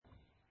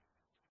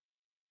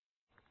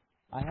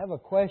I have a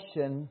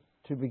question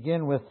to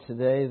begin with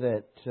today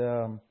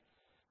that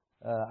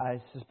I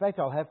suspect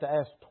I'll have to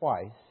ask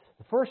twice.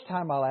 The first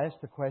time I'll ask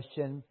the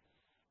question,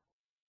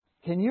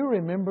 can you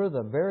remember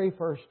the very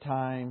first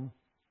time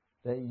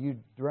that you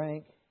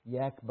drank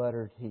yak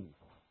butter tea?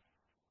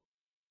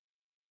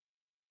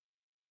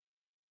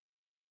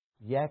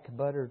 Yak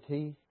butter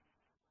tea?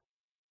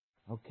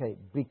 Okay,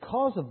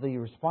 because of the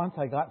response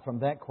I got from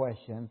that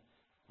question,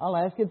 I'll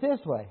ask it this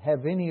way.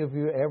 Have any of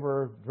you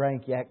ever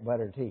drank yak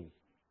butter tea?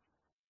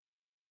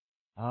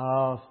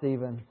 Oh,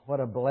 Stephen, what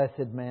a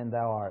blessed man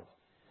thou art.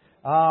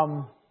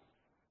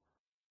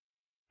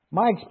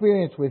 My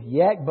experience with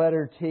yak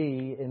butter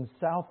tea in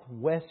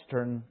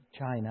southwestern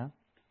China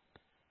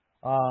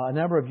a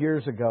number of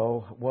years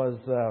ago was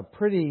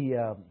pretty,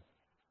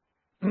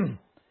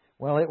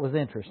 well, it was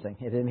interesting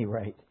at any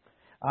rate.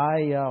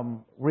 I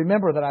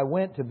remember that I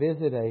went to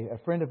visit a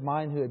friend of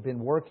mine who had been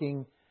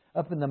working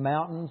up in the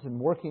mountains and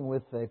working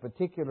with a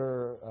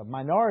particular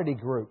minority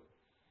group.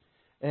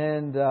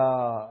 And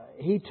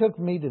he took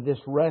me to this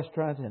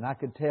restaurant, and I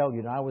could tell,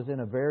 I was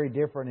in a very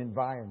different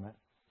environment.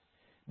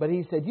 But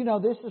he said,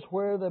 this is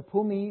where the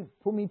Pumi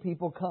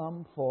people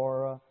come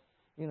for,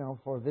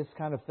 for this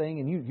kind of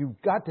thing, and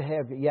you've got to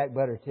have yak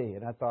butter tea.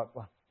 And I thought,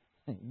 well,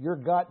 your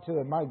got to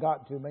and my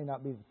got to may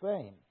not be the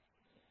same.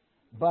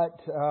 But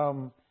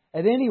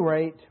at any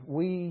rate,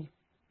 we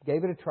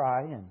gave it a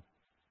try, and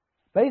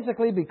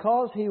basically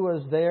because he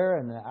was there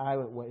and I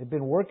had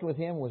been working with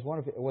him,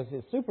 was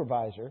his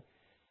supervisor.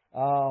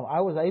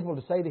 I was able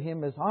to say to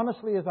him as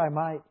honestly as I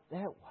might,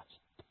 that was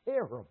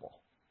terrible.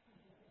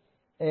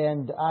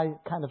 And I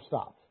kind of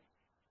stopped.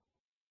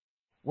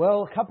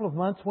 Well, a couple of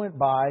months went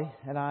by,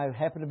 and I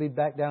happened to be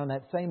back down in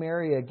that same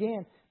area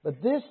again.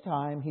 But this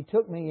time, he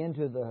took me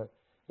into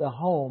the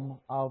home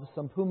of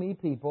some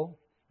Pumi people,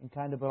 in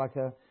kind of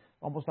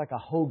almost like a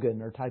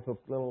Hogan or type of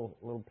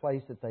little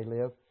place that they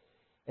live.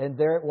 And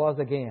there it was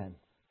again.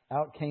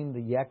 Out came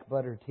the yak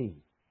butter tea.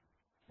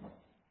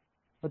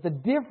 But the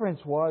difference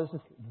was,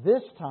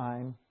 this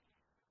time,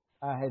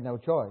 I had no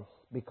choice,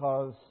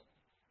 because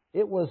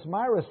it was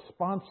my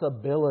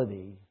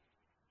responsibility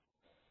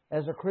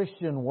as a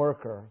Christian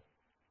worker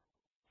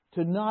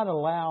to not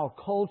allow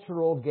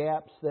cultural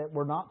gaps that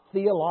were not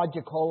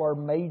theological or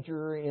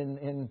major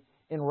in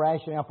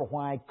rationale for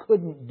why I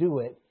couldn't do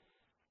it,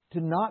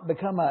 to not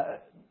become a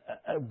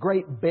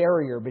great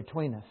barrier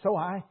between us. So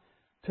I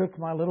took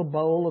my little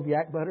bowl of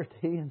yak butter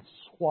tea and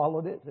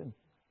swallowed it and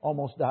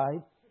almost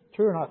died.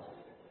 True or not?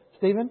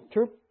 Stephen,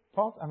 true?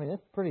 Paul? I mean,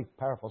 it's pretty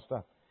powerful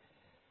stuff.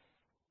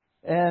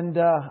 And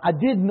I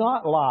did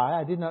not lie.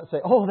 I did not say,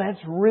 oh, that's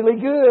really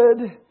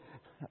good.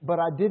 But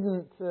I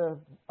didn't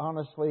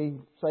honestly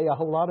say a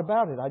whole lot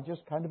about it. I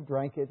just kind of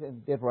drank it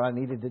and did what I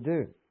needed to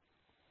do.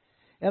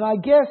 And I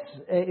guess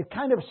it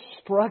kind of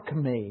struck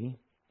me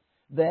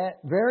that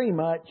very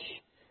much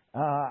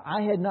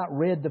I had not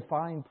read the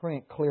fine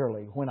print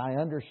clearly when I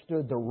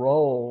understood the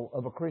role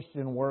of a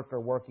Christian worker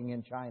working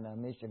in China, a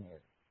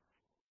missionary.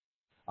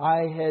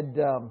 I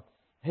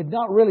had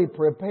not really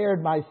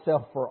prepared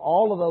myself for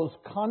all of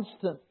those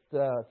constant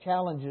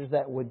challenges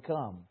that would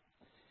come.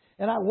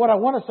 And what I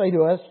want to say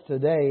to us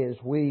today as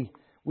we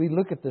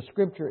look at the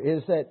Scripture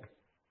is that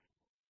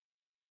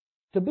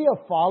to be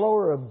a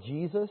follower of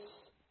Jesus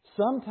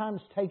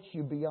sometimes takes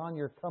you beyond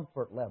your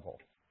comfort level.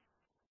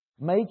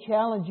 May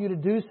challenge you to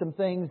do some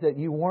things that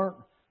you weren't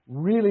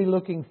really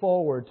looking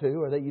forward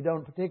to or that you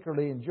don't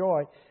particularly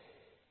enjoy.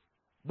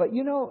 But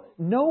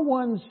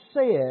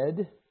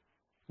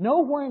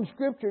nowhere in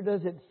Scripture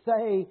does it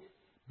say,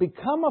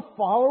 become a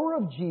follower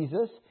of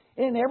Jesus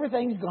and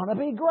everything's going to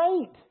be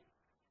great.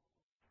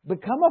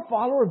 Become a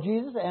follower of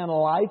Jesus and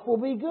life will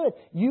be good.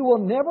 You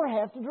will never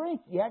have to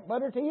drink yak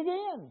butter tea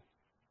again.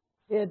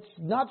 It's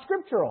not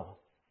scriptural.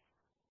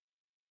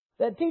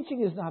 That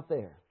teaching is not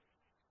there.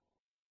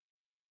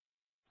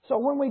 So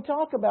when we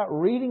talk about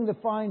reading the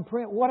fine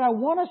print, what I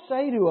want to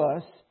say to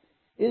us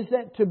is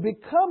that to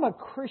become a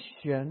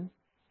Christian,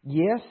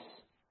 yes,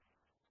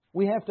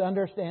 we have to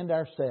understand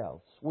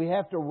ourselves. We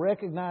have to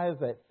recognize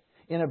that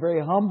in a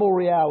very humble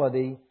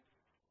reality,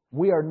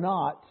 we are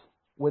not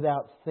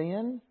without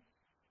sin.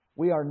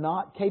 We are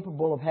not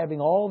capable of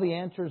having all the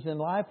answers in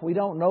life. We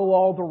don't know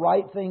all the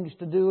right things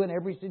to do in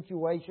every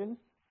situation.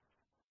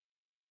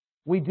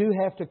 We do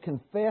have to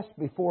confess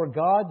before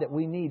God that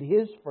we need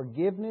His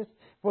forgiveness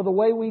for the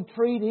way we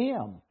treat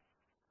Him.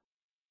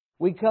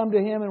 We come to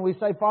Him and we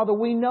say, Father,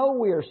 we know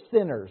we are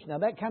sinners. Now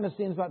that kind of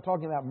sin is not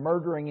talking about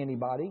murdering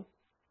anybody.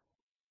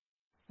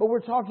 But we're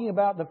talking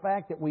about the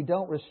fact that we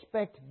don't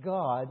respect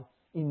God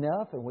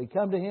enough, and we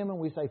come to Him and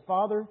we say,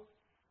 Father,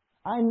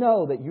 I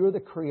know that You're the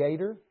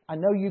Creator. I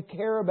know You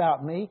care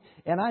about me,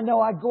 and I know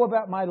I go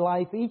about my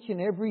life each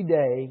and every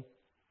day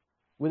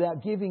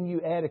without giving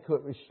You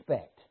adequate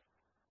respect.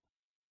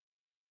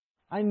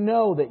 I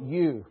know that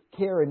You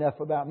care enough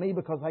about me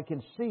because I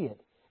can see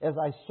it as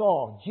I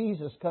saw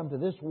Jesus come to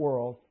this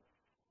world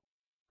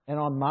and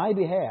on my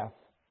behalf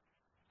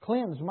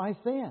cleanse my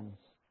sins.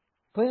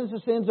 Cleanse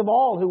the sins of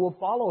all who will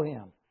follow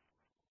Him.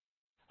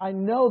 I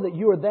know that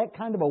You are that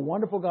kind of a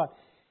wonderful God.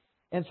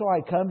 And so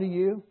I come to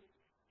you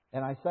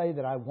and I say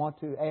that I want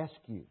to ask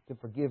you to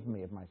forgive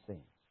me of my sins.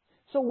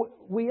 So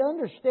we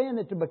understand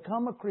that to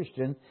become a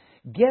Christian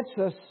gets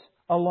us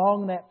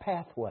along that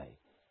pathway.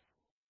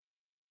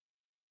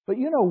 But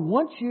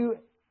once you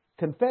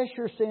confess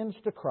your sins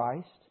to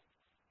Christ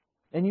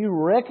and you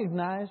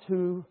recognize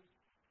who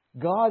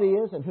God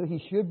is and who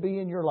He should be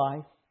in your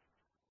life,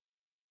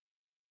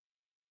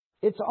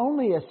 it's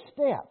only a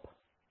step.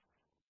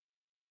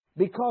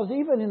 Because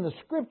even in the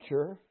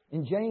Scripture,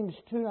 in James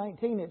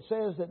 2:19, it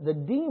says that the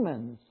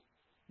demons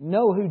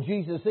know who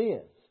Jesus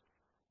is,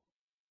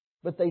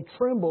 but they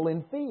tremble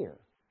in fear.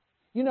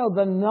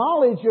 The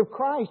knowledge of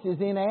Christ is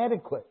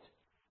inadequate.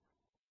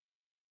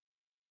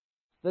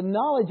 The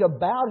knowledge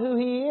about who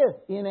He is,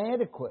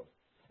 inadequate.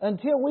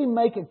 Until we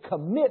make a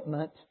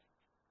commitment,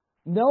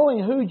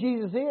 knowing who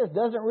Jesus is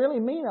doesn't really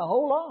mean a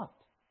whole lot.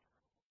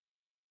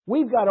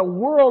 We've got a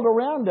world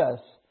around us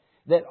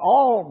that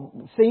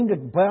all seem to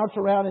bounce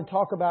around and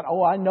talk about,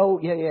 oh, I know,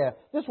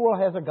 this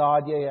world has a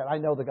God, I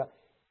know the God.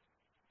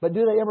 But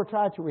do they ever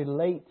try to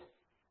relate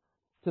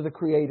to the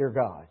Creator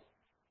God?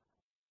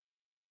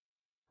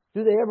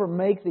 Do they ever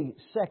make the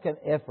second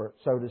effort,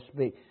 so to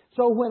speak?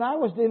 So when I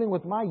was dealing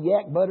with my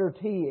yak butter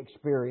tea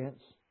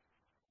experience,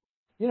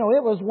 it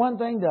was one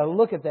thing to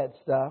look at that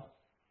stuff.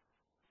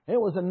 It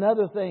was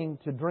another thing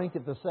to drink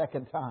it the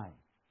second time.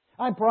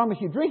 I promise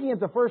you, drinking it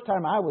the first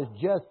time, I was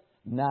just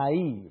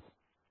naive.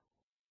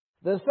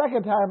 The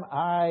second time,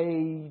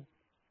 I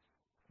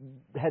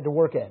had to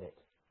work at it.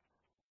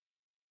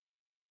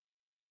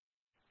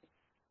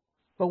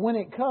 But when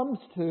it comes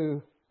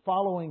to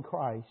following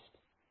Christ,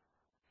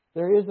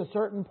 there is a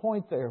certain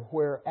point there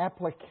where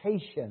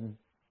application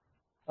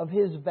of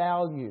His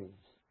values,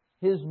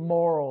 His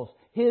morals,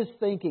 His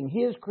thinking,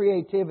 His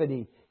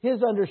creativity,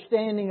 His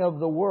understanding of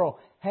the world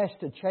has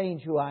to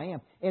change who I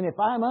am. And if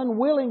I'm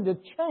unwilling to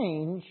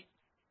change,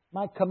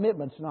 my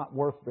commitment's not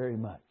worth very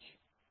much.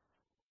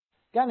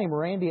 A guy named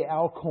Randy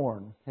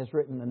Alcorn has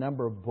written a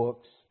number of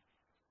books.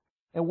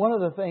 And one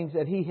of the things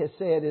that he has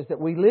said is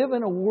that we live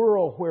in a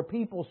world where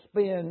people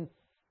spend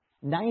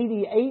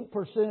 98%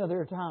 of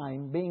their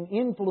time being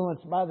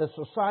influenced by the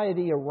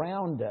society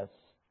around us.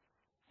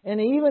 And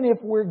even if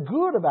we're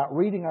good about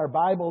reading our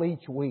Bible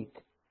each week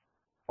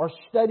or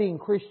studying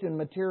Christian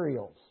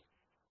materials,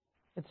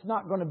 it's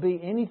not going to be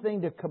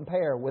anything to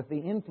compare with the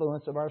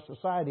influence of our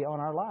society on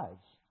our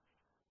lives.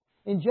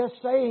 In just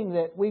saying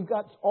that we've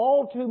got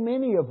all too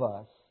many of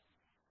us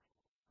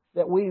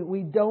that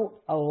we don't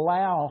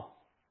allow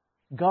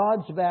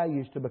God's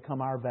values to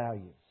become our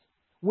values.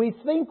 We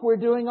think we're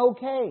doing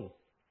okay.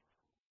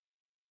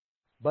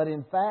 But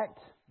in fact,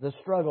 the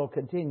struggle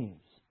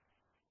continues.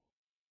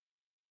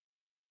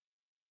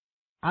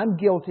 I'm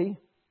guilty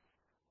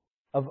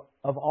of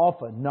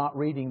often not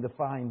reading the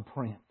fine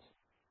print,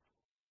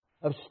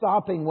 of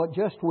stopping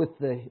just with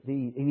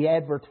the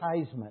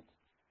advertisement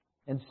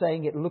and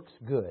saying it looks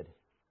good.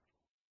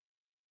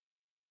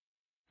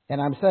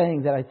 And I'm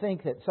saying that I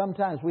think that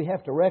sometimes we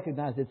have to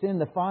recognize it's in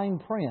the fine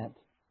print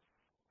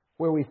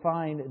where we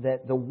find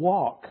that the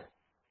walk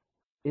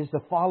is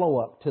the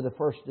follow-up to the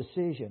first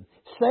decision.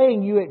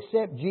 Saying you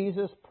accept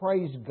Jesus,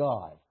 praise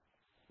God.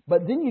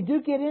 But then you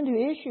do get into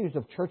issues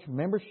of church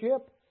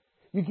membership.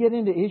 You get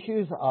into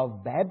issues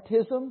of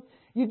baptism.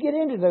 You get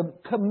into the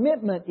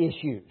commitment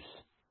issues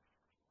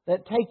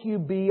that take you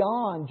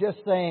beyond just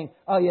saying,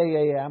 oh,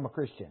 yeah, I'm a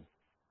Christian.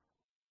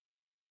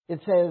 It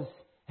says,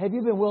 have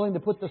you been willing to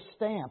put the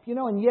stamp?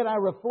 And yet I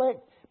reflect,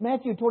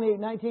 Matthew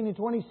 28:19 and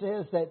 20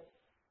 says that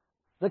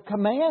the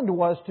command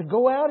was to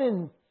go out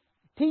and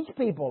teach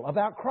people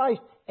about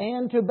Christ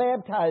and to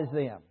baptize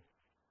them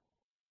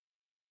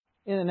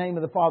in the name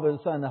of the Father,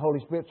 the Son, and the Holy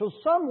Spirit. So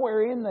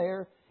somewhere in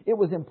there, it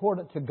was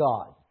important to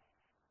God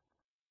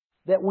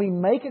that we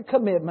make a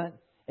commitment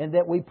and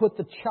that we put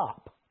the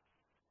chop.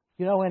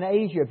 In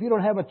Asia, if you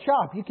don't have a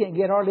chop, you can't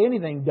get hardly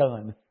anything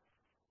done.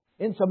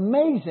 It's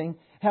amazing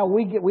how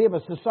we have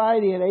a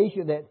society in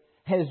Asia that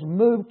has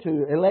moved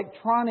to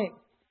electronic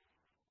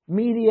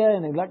media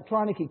and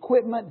electronic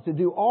equipment to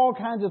do all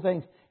kinds of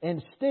things.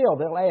 And still,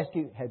 they'll ask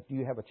you, do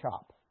you have a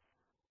chop?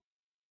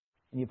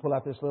 And you pull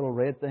out this little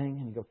red thing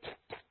and you go,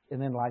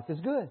 and then life is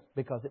good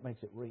because it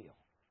makes it real.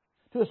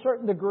 To a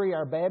certain degree,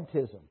 our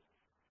baptism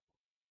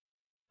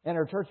and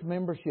our church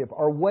membership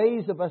are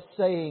ways of us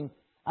saying,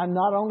 I'm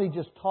not only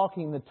just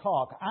talking the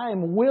talk, I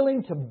am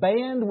willing to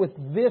band with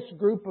this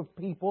group of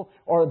people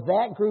or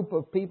that group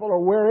of people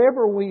or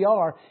wherever we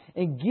are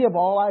and give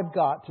all I've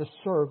got to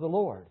serve the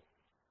Lord.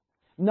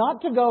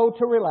 Not to go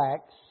to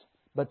relax,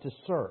 but to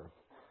serve.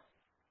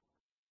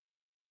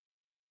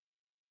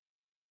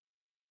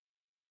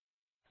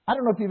 I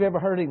don't know if you've ever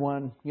heard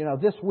anyone,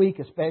 this week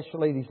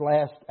especially, this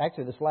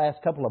last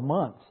couple of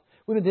months,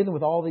 we've been dealing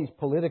with all these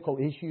political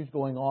issues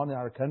going on in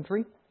our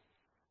country.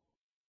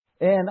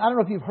 And I don't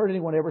know if you've heard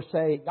anyone ever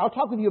say, I'll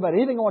talk with you about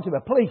anything I want to,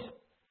 but please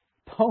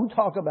don't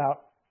talk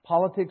about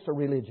politics or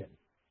religion.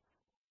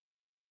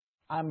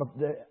 I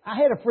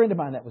had a friend of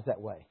mine that was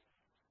that way.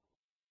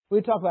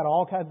 We talk about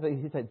all kinds of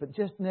things. He said, but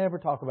just never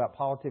talk about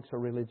politics or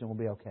religion, will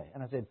be okay.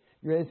 And I said,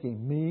 you're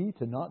asking me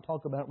to not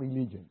talk about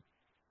religion?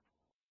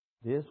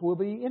 This will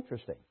be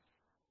interesting.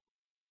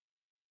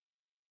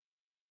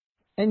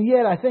 And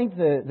yet, I think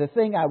the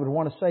thing I would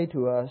want to say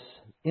to us,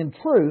 in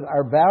truth,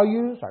 our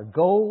values, our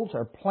goals,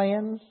 our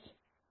plans,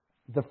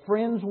 the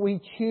friends we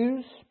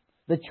choose,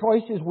 the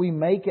choices we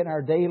make in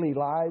our daily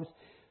lives,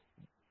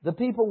 the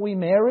people we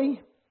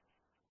marry,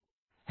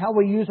 how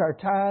we use our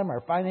time,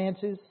 our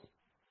finances,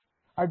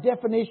 our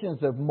definitions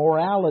of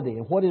morality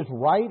and what is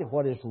right and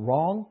what is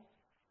wrong,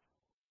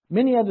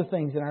 many other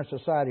things in our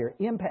society are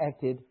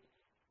impacted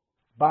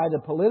by the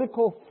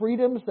political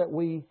freedoms that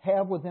we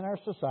have within our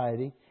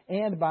society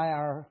and by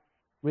our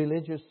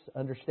religious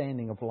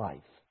understanding of life.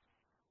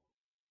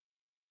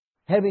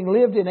 Having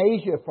lived in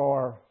Asia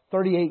for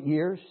 38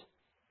 years,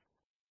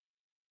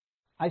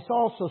 I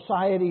saw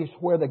societies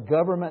where the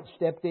government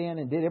stepped in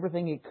and did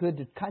everything it could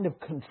to kind of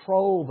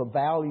control the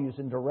values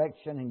and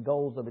direction and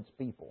goals of its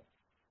people.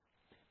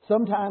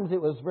 Sometimes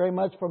it was very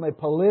much from a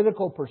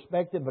political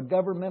perspective, a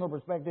governmental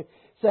perspective,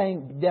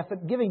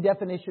 giving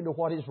definition to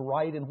what is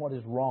right and what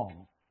is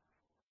wrong.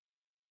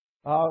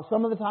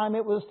 Some of the time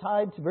it was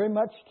tied very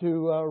much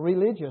to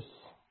religious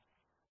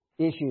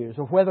issues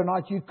of whether or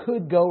not you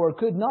could go or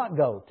could not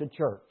go to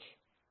church.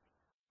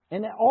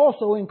 And it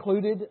also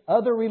included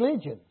other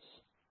religions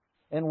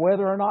and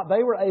whether or not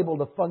they were able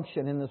to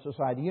function in the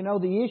society. You know,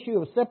 the issue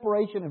of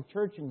separation of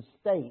church and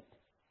state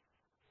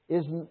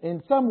is,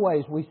 in some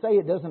ways, we say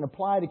it doesn't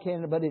apply to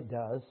Canada, but it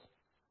does.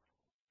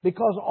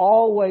 Because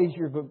always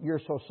your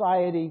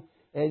society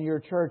and your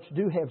church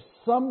do have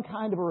some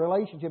kind of a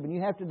relationship, and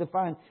you have to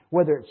define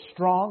whether it's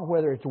strong,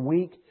 whether it's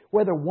weak,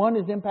 whether one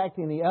is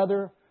impacting the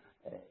other.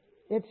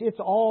 It's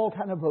all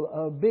kind of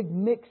a big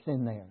mix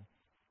in there.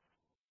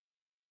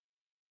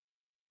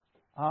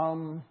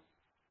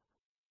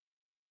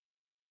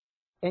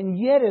 And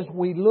yet, as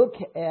we look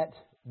at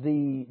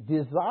the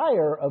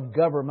desire of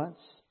governments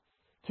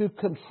to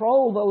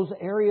control those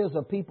areas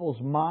of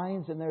people's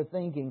minds and their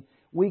thinking,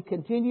 we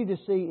continue to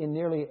see in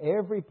nearly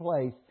every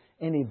place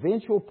an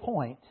eventual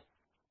point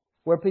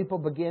where people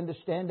begin to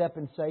stand up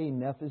and say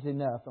enough is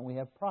enough, and we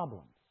have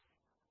problems.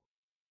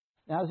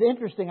 Now, it's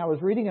interesting, I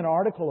was reading an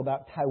article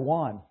about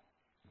Taiwan,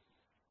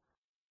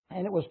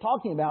 and it was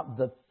talking about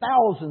the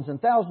thousands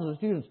and thousands of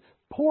students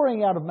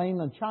pouring out of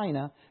mainland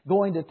China,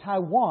 going to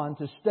Taiwan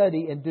to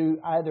study and do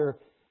either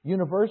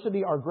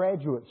university or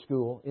graduate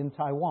school in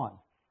Taiwan.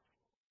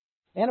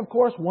 And of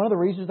course, one of the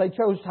reasons they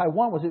chose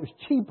Taiwan was it was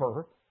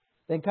cheaper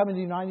than coming to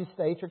the United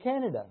States or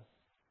Canada.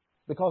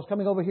 Because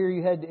coming over here,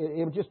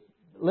 it was just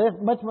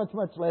much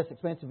less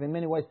expensive in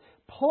many ways.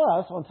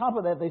 Plus, on top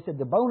of that, they said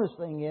the bonus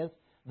thing is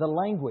the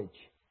language.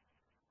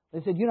 They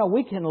said,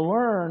 we can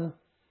learn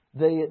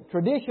the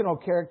traditional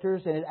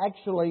characters and it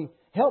actually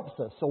helps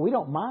us. So we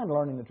don't mind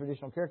learning the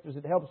traditional characters.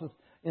 It helps us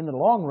in the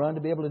long run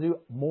to be able to do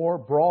more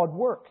broad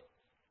work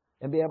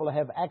and be able to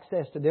have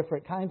access to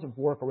different kinds of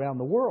work around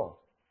the world.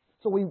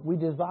 So we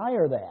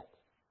desire that.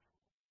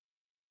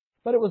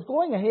 But it was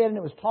going ahead and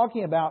it was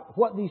talking about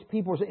what these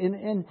people...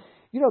 And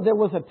there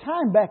was a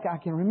time back I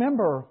can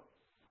remember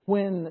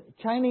when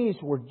Chinese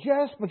were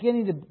just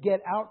beginning to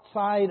get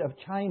outside of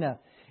China.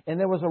 And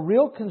there was a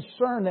real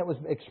concern that was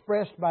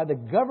expressed by the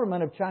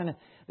government of China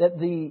that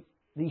the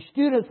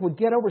students would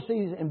get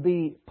overseas and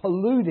be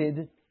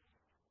polluted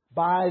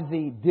by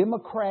the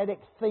democratic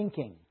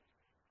thinking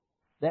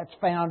that's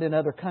found in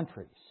other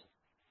countries.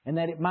 And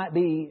that it might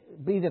be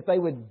that they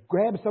would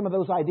grab some of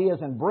those ideas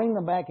and bring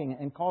them back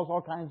and cause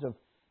all kinds of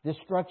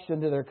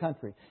destruction to their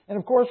country. And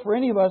of course, for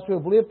any of us who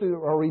have lived through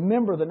or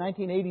remember the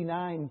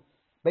 1989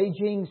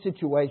 Beijing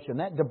situation,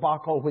 that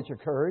debacle which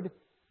occurred,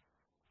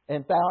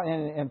 and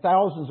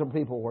thousands of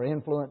people were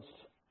influenced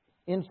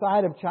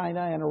inside of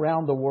China and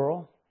around the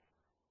world,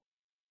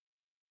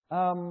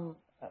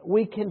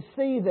 we can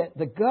see that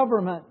the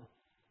government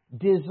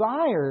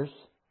desires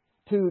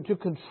to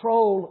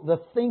control the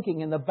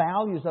thinking and the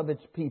values of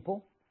its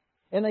people.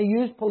 And they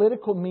use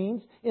political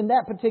means. In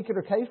that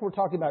particular case, we're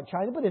talking about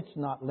China, but it's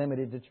not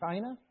limited to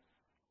China.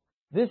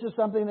 This is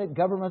something that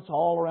governments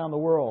all around the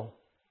world,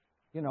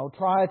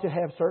 try to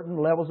have certain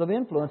levels of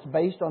influence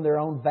based on their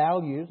own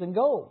values and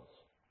goals.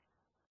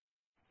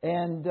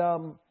 And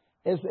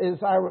as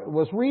I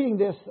was reading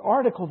this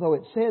article, though,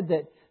 it said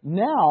that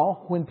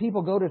now, when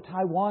people go to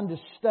Taiwan to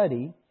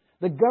study,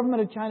 the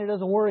government of China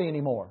doesn't worry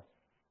anymore.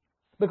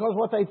 Because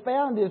what they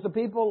found is the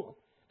people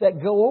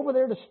that go over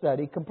there to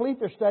study, complete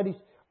their studies,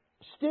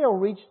 still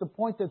reach the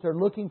point that they're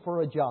looking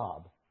for a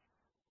job.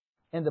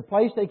 And the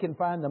place they can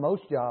find the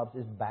most jobs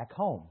is back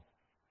home.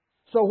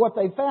 So what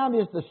they found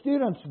is the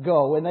students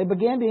go, and they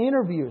began to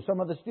interview some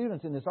of the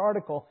students in this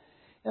article,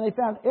 and they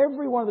found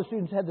every one of the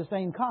students had the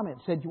same comment.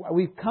 Said,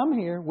 we've come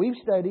here, we've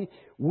studied,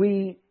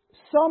 we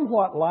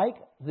somewhat like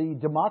the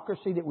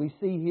democracy that we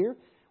see here.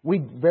 We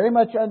very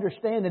much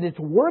understand that it's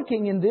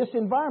working in this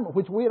environment,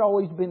 which we had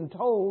always been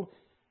told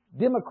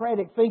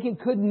democratic thinking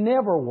could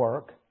never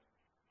work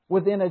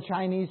within a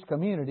Chinese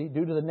community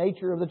due to the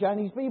nature of the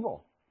Chinese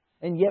people.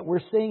 And yet we're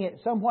seeing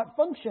it somewhat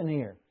function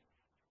here.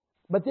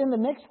 But then the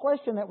next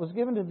question that was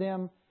given to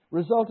them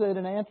resulted in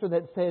an answer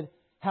that said,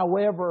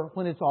 however,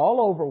 when it's all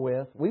over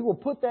with, we will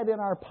put that in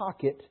our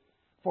pocket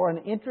for an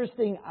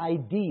interesting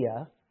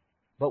idea,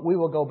 but we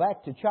will go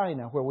back to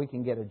China where we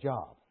can get a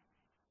job.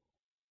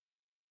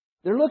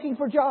 They're looking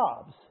for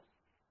jobs.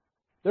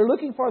 They're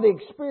looking for the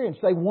experience.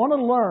 They want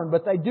to learn,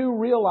 but they do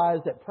realize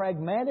that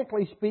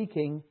pragmatically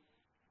speaking,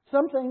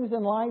 some things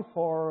in life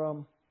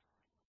are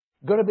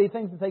going to be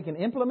things that they can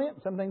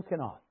implement, some things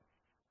cannot.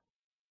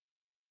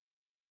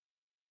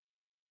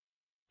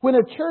 When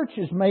a church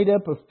is made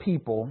up of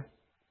people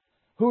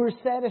who are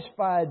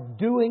satisfied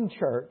doing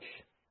church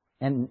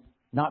and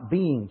not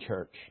being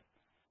church,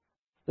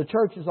 the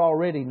church is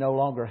already no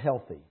longer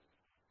healthy.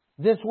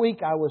 This week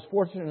I was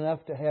fortunate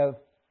enough to have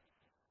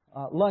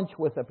lunch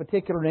with a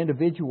particular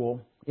individual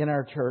in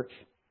our church.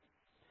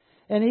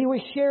 And he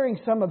was sharing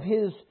some of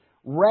his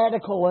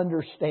radical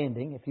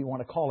understanding, if you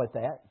want to call it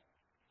that.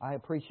 I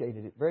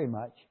appreciated it very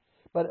much.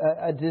 But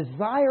a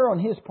desire on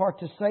his part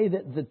to say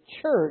that the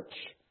church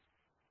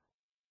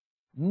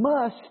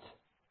must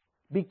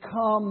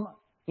become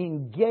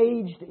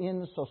engaged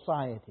in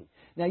society.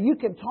 Now, you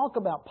can talk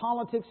about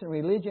politics and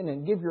religion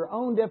and give your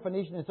own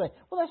definition and say,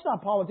 well, that's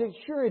not politics.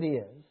 Sure it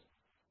is.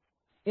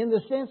 In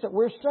the sense that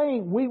we're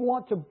saying we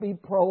want to be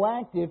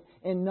proactive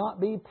and not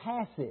be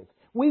passive.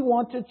 We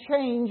want to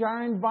change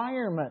our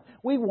environment.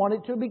 We want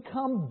it to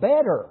become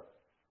better.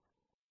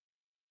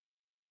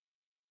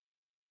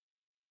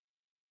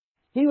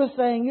 He was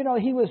saying,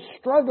 he was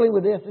struggling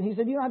with this. And he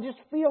said, I just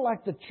feel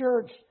like the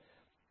church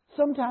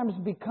sometimes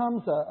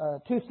becomes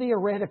too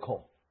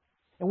theoretical.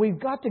 And we've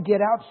got to get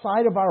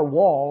outside of our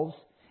walls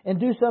and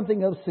do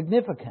something of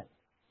significance.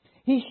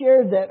 He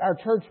shared that our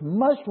church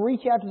must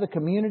reach out to the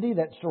community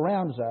that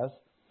surrounds us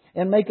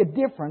and make a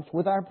difference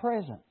with our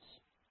presence.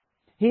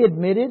 He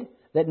admitted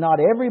that not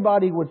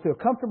everybody would feel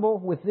comfortable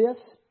with this,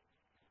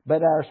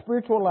 but our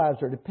spiritual lives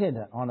are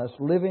dependent on us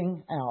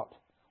living out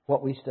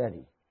what we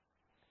study.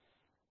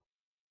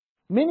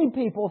 Many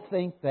people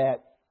think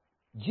that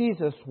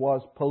Jesus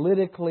was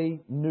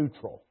politically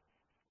neutral,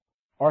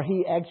 or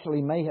He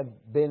actually may have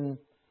been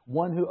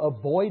one who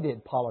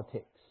avoided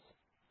politics.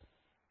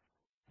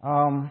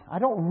 I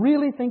don't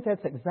really think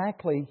that's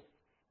exactly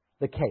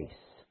the case.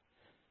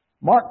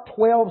 Mark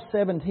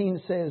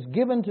 12:17 says,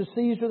 "Given to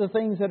Caesar the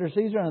things that are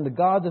Caesar, and to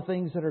God the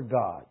things that are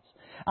God's."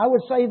 I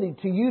would say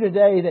to you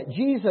today that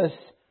Jesus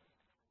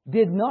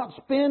did not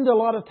spend a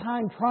lot of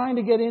time trying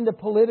to get into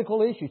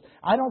political issues.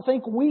 I don't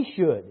think we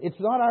should. It's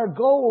not our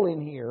goal in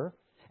here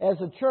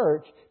as a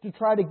church to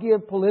try to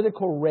give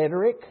political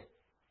rhetoric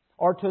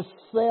or to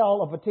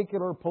sell a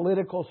particular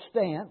political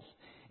stance.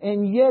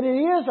 And yet it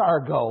is our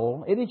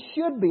goal, and it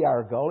should be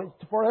our goal,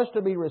 it's for us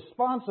to be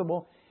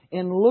responsible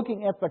in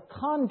looking at the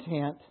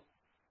content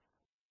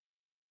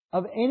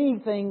of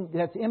anything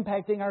that's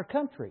impacting our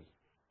country.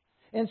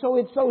 And so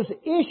it's those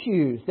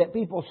issues that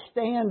people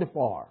stand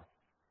for.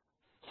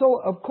 So,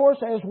 of course,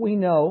 as we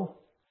know,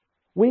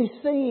 we've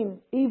seen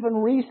even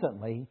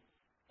recently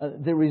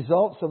the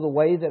results of the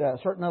way that a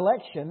certain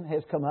election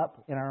has come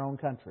up in our own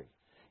country.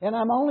 And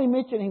I'm only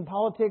mentioning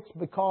politics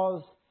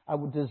because I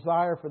would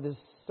desire for this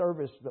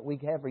service that we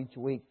have each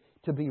week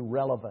to be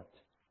relevant.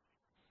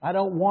 I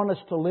don't want us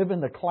to live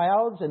in the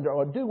clouds, and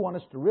I do want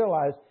us to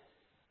realize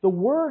the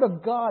Word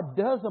of God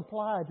does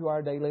apply to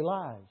our daily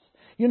lives.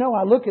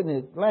 I look at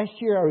it. Last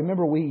year, I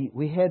remember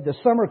we had the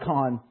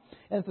SummerCon.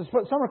 And at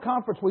the summer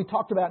conference, we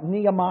talked about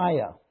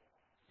Nehemiah.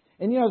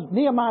 And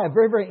Nehemiah,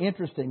 very, very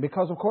interesting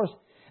because, of course,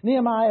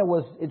 Nehemiah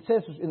it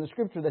says in the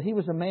Scripture that he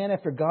was a man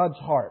after God's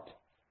heart.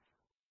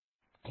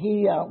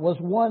 He was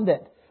one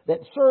that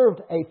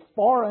served a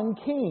foreign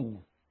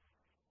king.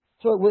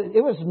 So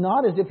it was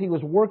not as if he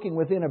was working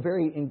within a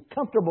very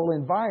uncomfortable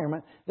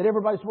environment that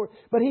everybody's working.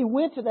 But he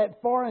went to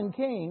that foreign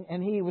king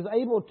and he was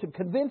able to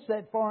convince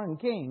that foreign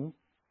king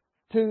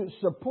to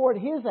support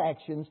his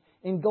actions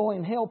in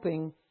going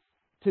helping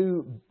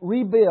to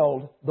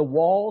rebuild the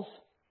walls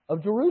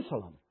of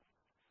Jerusalem.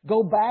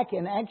 Go back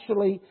and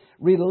actually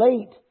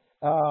relate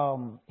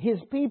his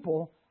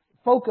people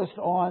focused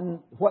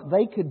on what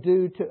they could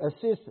do to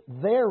assist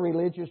their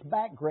religious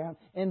background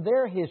and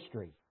their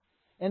history.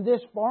 And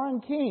this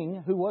foreign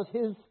king, who was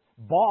his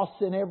boss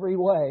in every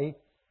way,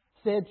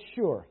 said,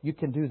 sure, you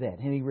can do that.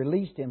 And he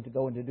released him to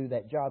go and to do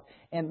that job.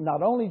 And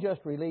not only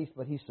just released,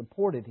 but he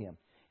supported him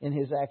in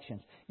his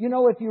actions.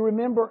 If you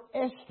remember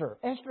Esther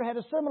had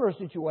a similar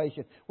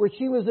situation where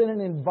she was in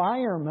an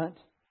environment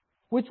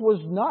which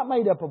was not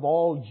made up of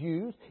all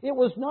Jews. It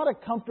was not a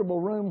comfortable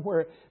room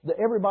where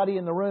everybody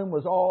in the room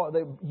was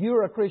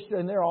you're a Christian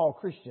and they're all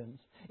Christians.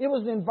 It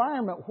was an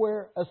environment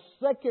where a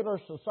secular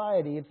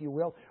society, if you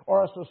will,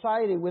 or a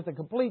society with a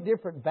complete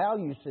different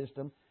value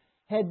system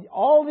had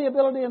all the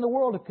ability in the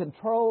world to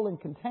control and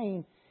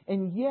contain.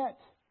 And yet,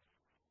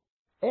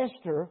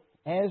 Esther,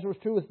 as was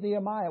true with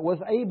Nehemiah, was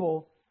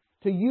able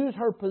to use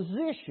her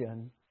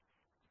position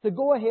to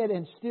go ahead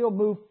and still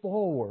move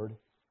forward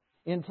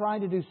in trying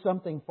to do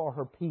something for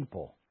her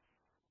people.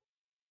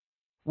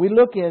 We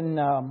look in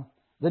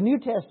the New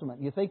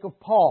Testament, you think of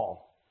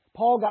Paul.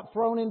 Paul got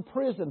thrown in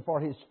prison for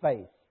his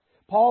faith.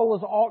 Paul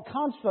was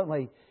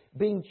constantly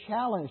being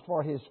challenged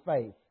for his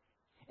faith.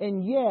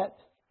 And yet,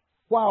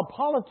 while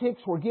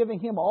politics were giving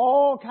him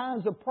all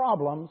kinds of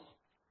problems,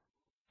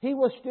 he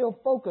was still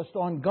focused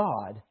on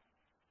God.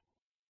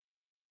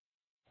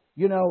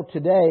 You know,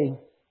 today,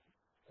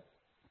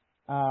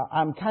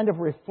 I'm kind of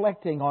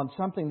reflecting on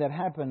something that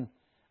happened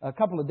a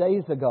couple of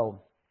days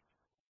ago.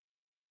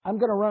 I'm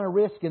going to run a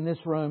risk in this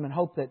room and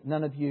hope that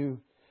none of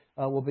you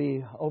will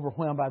be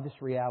overwhelmed by this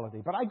reality.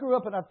 But I grew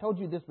up, and I've told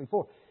you this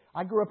before,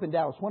 I grew up in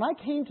Dallas. When I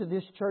came to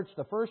this church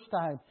the first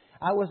time,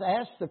 I was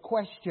asked the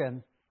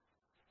question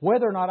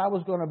whether or not I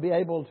was going to be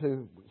able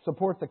to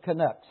support the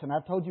Canucks. And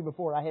I've told you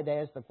before, I had to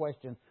ask the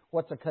question,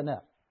 what's a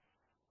Canuck?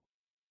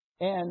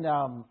 And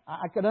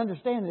I could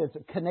understand that it's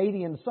a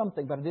Canadian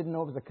something, but I didn't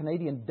know if it was a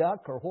Canadian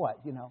duck or what,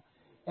 you know.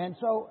 And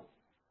so,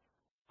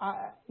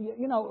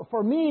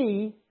 for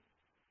me,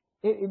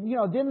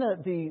 then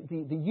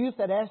the youth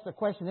that asked the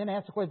question, then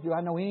asked the question, do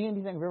I know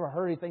anything? Have you ever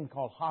heard anything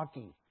called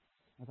hockey?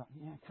 I thought,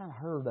 yeah, I kind of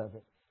heard of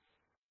it.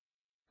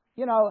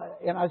 You know,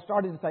 and I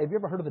started to say, have you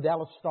ever heard of the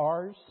Dallas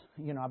Stars?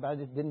 You know, but I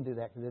just didn't do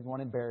that because I didn't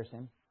want to embarrass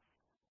him.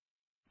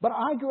 But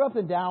I grew up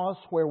in Dallas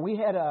where we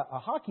had a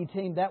hockey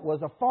team that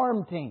was a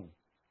farm team.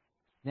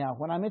 Now,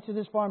 when I mention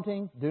this farm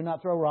team, do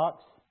not throw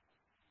rocks.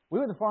 We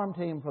were the farm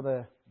team for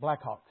the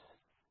Blackhawks.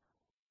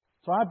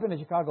 So I've been a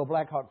Chicago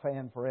Blackhawk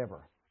fan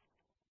forever.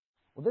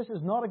 Well, this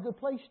is not a good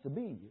place to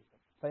be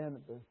a fan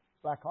of the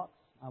Blackhawks.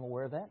 I'm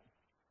aware of that.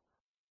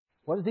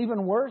 What is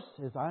even worse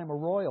is I am a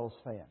Royals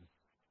fan.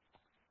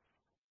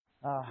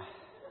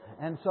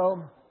 And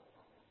so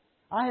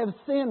I have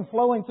sin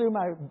flowing through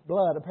my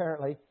blood,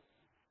 apparently.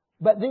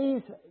 But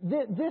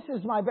this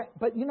is my...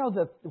 But you know,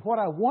 what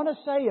I want to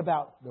say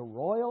about the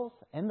Royals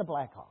and the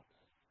Blackhawks,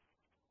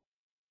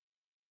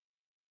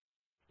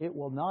 it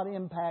will not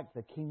impact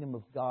the kingdom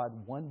of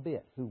God one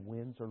bit who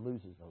wins or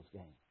loses those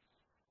games.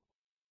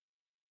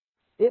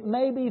 It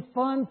may be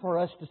fun for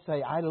us to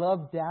say, I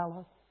love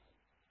Dallas,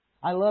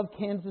 I love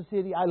Kansas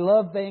City, I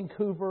love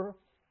Vancouver,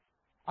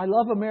 I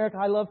love America,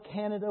 I love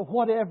Canada,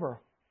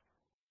 whatever.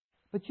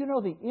 But you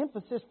know, the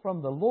emphasis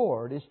from the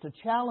Lord is to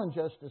challenge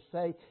us to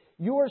say,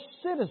 your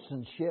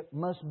citizenship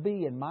must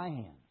be in my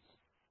hands.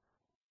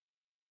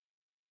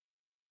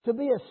 To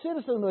be a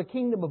citizen of the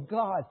kingdom of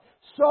God,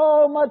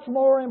 so much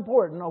more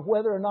important of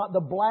whether or not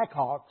the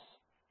Blackhawks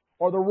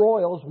or the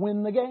Royals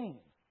win the game.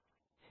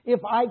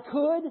 If I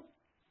could,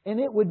 and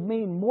it would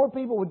mean more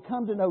people would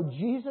come to know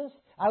Jesus,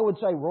 I would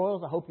say,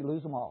 Royals, I hope you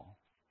lose them all.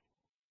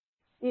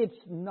 It's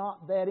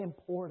not that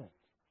important.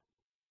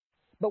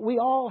 But we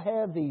all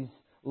have these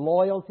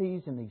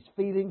loyalties and these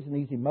feelings and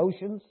these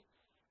emotions.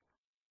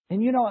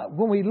 And you know,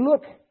 when we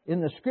look in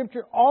the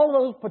Scripture, all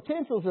those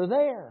potentials are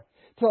there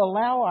to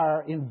allow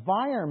our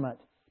environment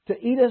to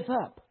eat us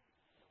up.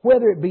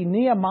 Whether it be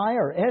Nehemiah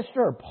or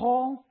Esther or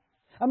Paul.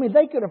 I mean,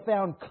 they could have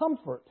found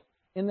comfort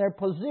in their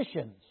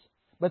positions,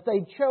 but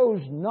they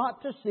chose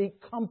not to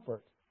seek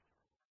comfort.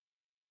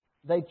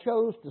 They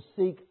chose to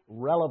seek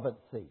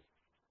relevancy.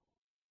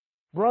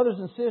 Brothers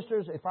and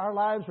sisters, if our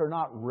lives are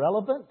not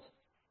relevant,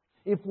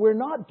 if we're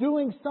not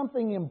doing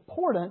something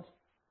important,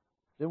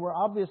 then we're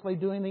obviously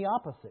doing the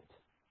opposite.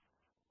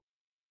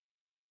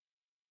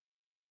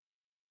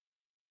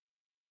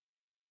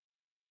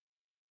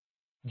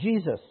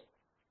 Jesus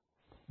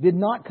did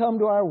not come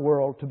to our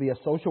world to be a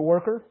social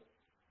worker,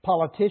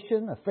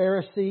 politician, a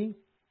Pharisee,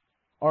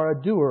 or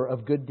a doer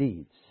of good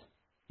deeds.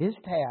 His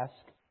task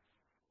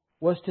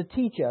was to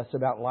teach us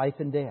about life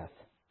and death.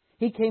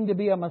 He came to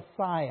be a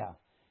Messiah.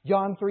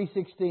 John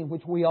 3:16,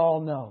 which we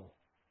all know,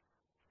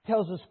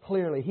 tells us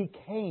clearly He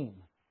came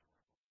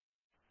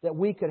that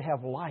we could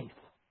have life.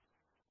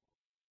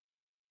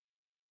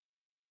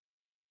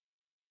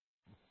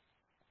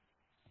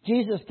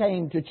 Jesus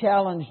came to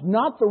challenge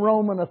not the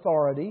Roman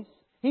authorities.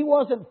 He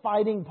wasn't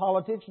fighting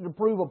politics to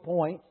prove a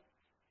point.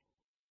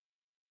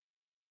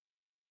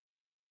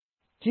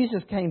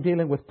 Jesus came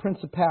dealing with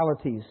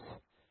principalities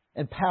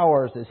and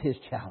powers as His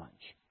challenge.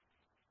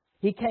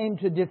 He came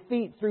to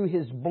defeat through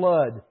His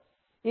blood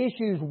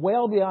issues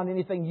well beyond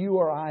anything you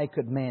or I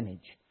could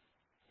manage.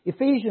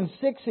 Ephesians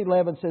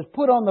 6:11 says,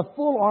 put on the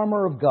full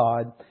armor of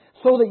God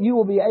so that you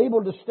will be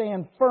able to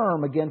stand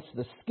firm against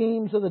the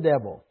schemes of the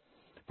devil.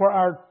 For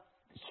our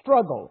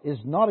struggle is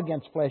not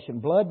against flesh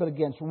and blood, but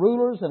against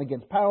rulers and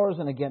against powers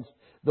and against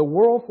the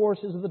world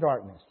forces of the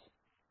darkness,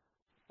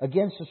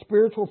 against the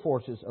spiritual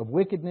forces of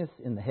wickedness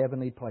in the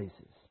heavenly places.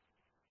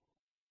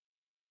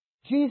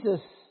 Jesus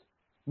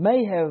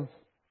may have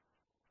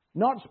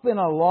not spent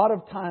a lot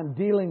of time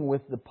dealing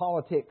with the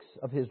politics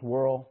of His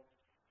world,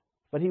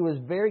 but He was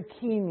very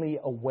keenly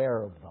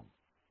aware of them.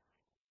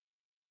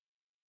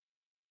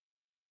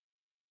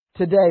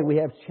 Today we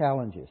have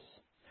challenges.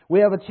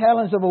 We have a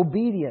challenge of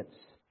obedience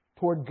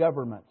toward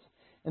government.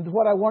 And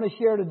what I want to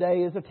share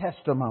today is a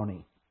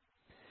testimony.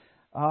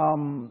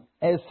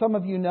 As some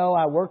of you know,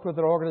 I worked with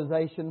an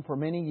organization for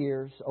many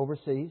years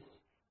overseas.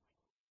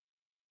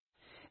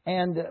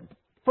 And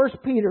 1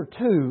 Peter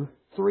 2,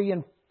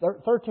 13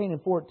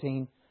 and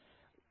 14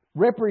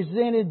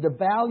 represented the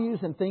values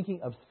and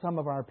thinking of some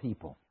of our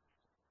people.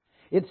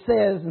 It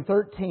says in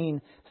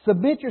 13,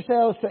 "Submit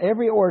yourselves to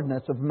every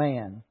ordinance of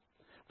man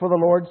for the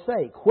Lord's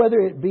sake, whether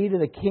it be to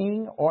the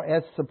king or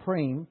as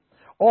supreme,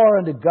 or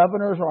unto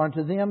governors or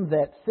unto them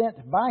that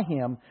sent by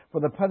him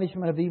for the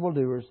punishment of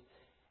evildoers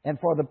and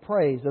for the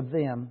praise of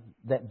them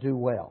that do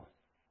well."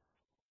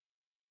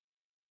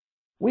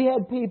 We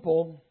had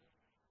people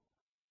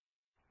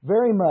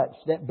very much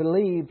that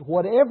believed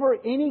whatever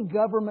any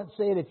government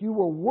said, if you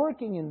were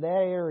working in that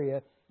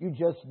area, you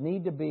just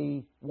need to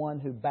be one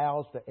who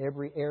bows to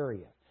every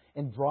area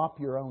and drop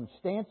your own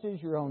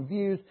stances, your own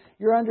views,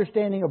 your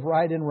understanding of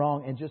right and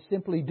wrong, and just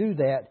simply do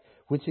that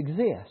which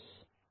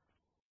exists.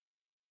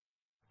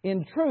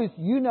 In truth,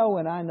 you know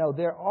and I know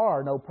there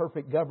are no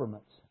perfect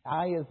governments.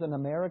 I, as an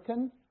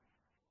American,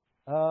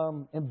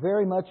 am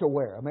very much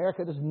aware.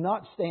 America does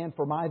not stand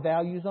for my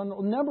values on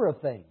a number of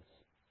things.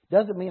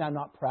 Doesn't mean I'm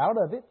not proud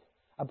of it.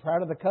 I'm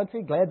proud of the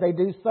country, glad they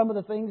do some of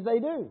the things they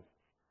do.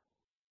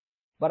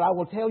 But I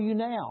will tell you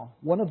now,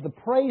 one of the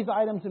praise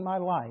items in my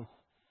life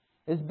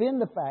has been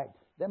the fact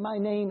that my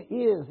name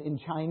is in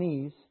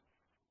Chinese,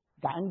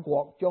 Gan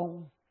Guok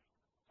Zhong,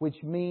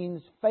 which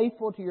means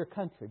faithful to your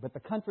country. But the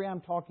country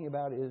I'm talking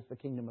about is the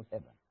kingdom of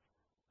heaven,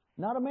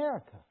 not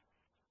America.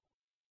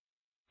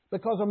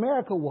 Because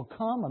America will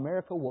come,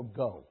 America will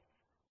go.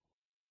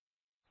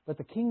 But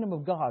the kingdom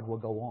of God will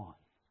go on.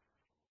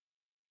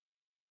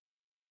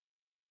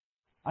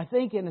 I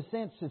think, in a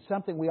sense, it's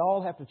something we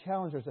all have to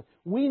challenge ourselves.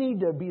 We need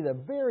to be the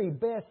very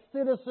best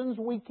citizens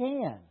we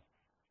can.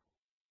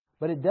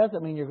 But it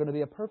doesn't mean you're going to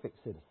be a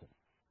perfect citizen.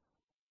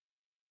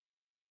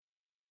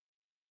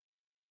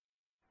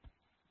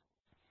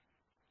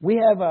 We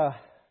have a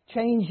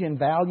change in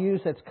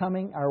values that's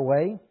coming our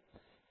way.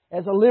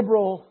 As a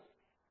liberal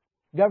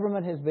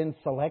government has been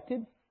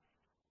selected,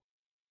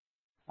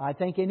 I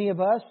think any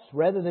of us,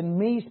 rather than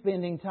me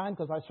spending time,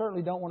 because I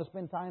certainly don't want to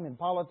spend time in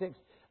politics,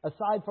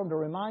 aside from to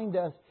remind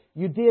us,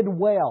 you did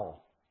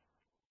well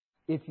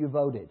if you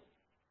voted.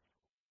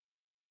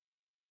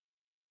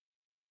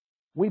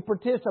 We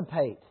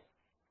participate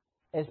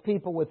as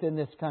people within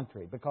this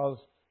country because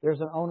there's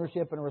an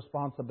ownership and a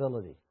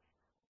responsibility.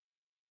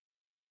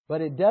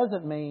 But it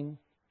doesn't mean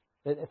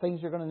that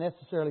things are going to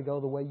necessarily go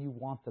the way you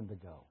want them to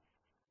go.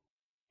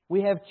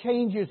 We have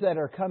changes that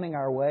are coming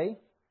our way,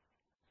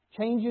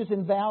 changes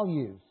in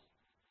values.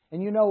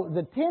 And you know,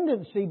 the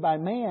tendency by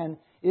man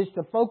is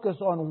to focus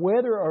on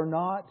whether or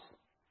not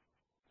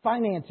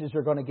finances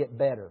are going to get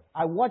better.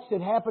 I watched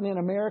it happen in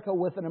America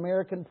with an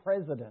American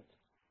president,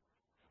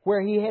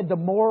 where he had the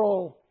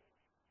moral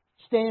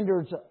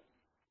standards.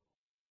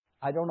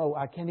 I don't know,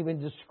 I can't even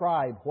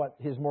describe what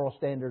his moral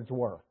standards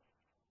were.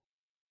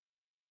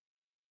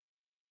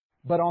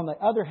 But on the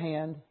other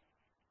hand,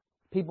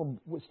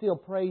 people still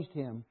praised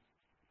him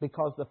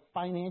because the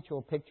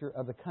financial picture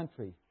of the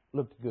country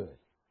looked good.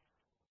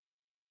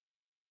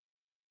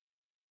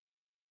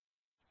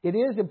 It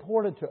is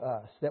important to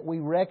us that we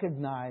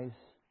recognize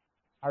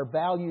our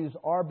values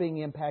are being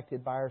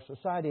impacted by our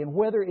society. And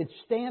whether it's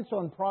stance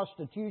on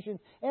prostitution,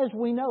 as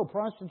we know,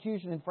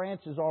 prostitution in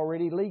France is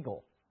already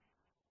legal.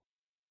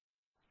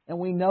 And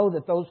we know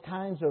that those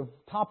kinds of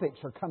topics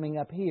are coming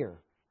up here.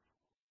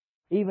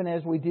 Even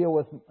as we deal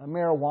with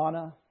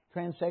marijuana,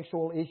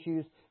 transsexual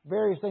issues,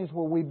 various things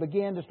where we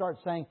begin to start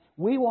saying,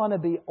 we want to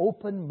be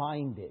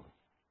open-minded.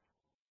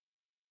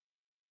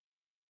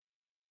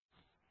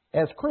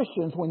 As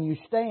Christians, when you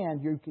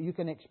stand, you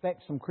can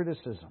expect some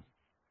criticism.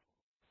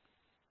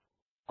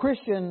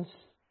 Christians,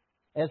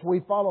 as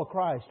we follow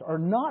Christ, are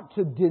not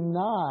to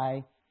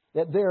deny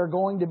that there are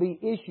going to be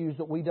issues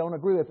that we don't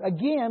agree with.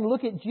 Again,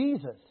 look at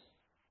Jesus.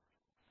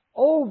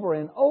 Over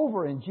and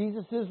over in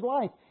Jesus'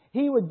 life,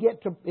 He would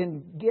get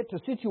to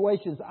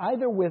situations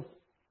either with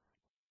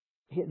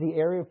the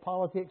area of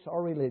politics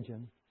or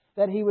religion,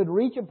 that He would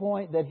reach a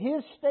point that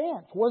His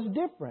stance was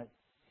different.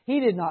 He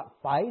did not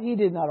fight, He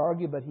did not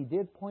argue, but He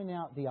did point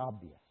out the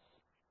obvious.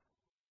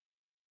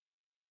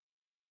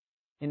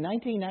 In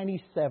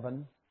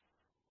 1997,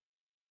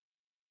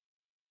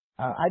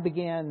 I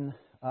began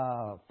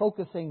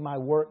focusing my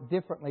work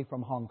differently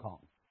from Hong Kong.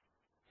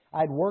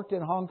 I'd worked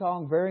in Hong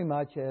Kong very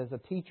much as a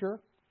teacher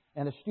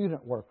and a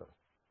student worker.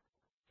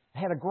 I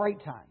had a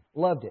great time.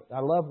 Loved it. I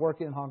loved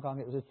working in Hong Kong.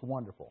 It's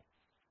wonderful.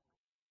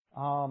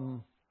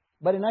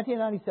 But in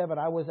 1997,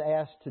 I was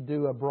asked to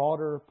do a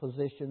broader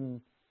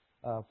position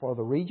for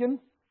the region.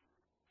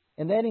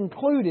 And that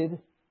included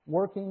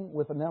working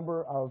with a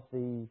number of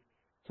the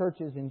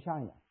churches in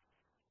China.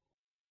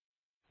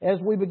 As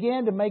we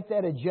began to make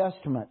that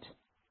adjustment,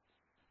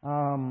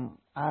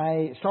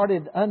 I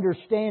started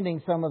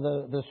understanding some of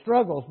the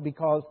struggles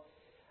because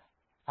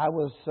I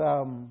was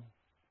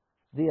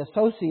the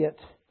associate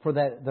for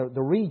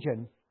the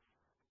region.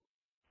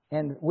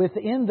 And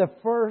within the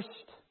first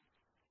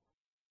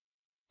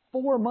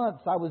 4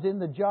 months I was in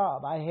the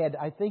job,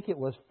 I think it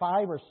was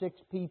 5 or 6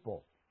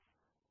 people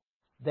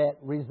that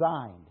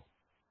resigned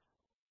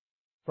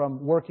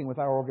from working with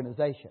our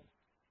organization.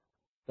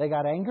 They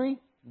got angry.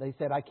 They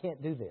said, I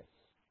can't do this.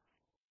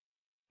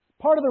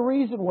 Part of the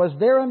reason was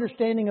their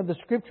understanding of the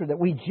Scripture that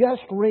we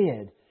just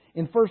read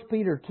in 1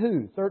 Peter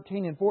 2,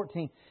 13 and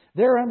 14.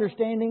 Their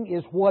understanding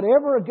is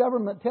whatever a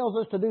government tells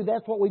us to do,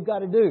 that's what we've got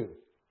to do.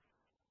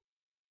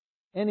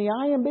 And the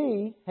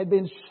IMB had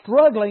been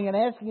struggling and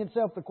asking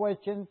itself the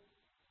question,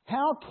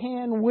 how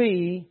can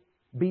we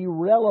be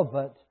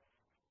relevant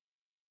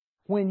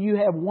when you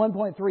have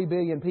 1.3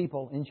 billion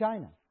people in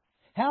China?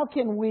 How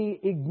can we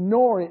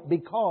ignore it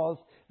because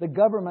the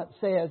government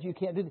says you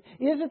can't do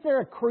it? Isn't there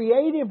a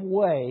creative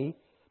way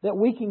that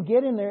we can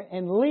get in there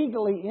and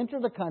legally enter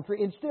the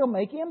country and still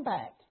make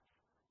impact?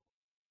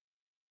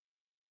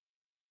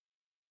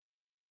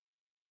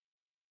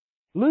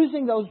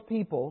 Losing those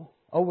people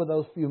over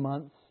those few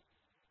months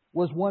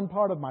was one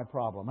part of my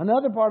problem.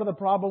 Another part of the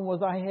problem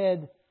was I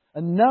had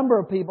a number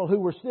of people who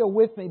were still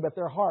with me, but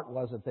their heart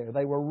wasn't there.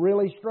 They were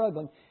really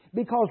struggling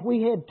because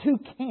we had two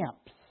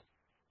camps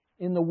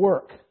in the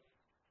work.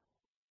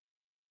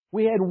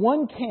 We had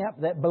one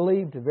camp that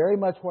believed very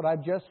much what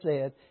I've just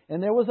said,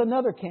 and there was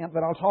another camp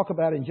that I'll talk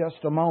about in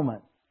just a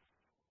moment.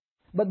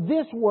 But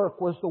this work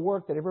was the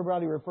work that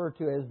everybody referred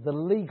to as the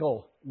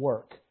legal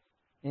work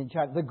in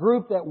China, the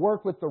group that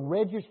worked with the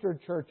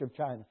Registered Church of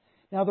China.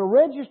 Now, the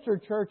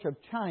Registered Church of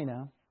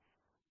China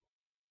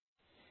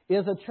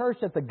is a church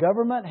that the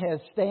government has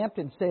stamped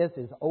and says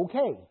is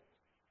okay.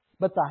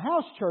 But the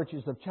house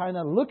churches of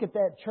China look at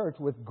that church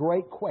with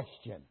great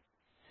question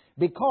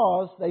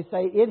because they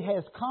say it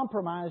has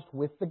compromised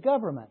with the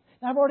government.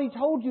 Now, I've already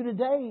told you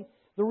today,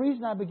 the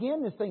reason I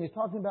began this thing is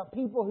talking about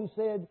people who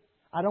said,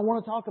 I don't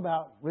want to talk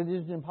about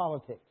religion and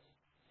politics.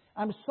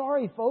 I'm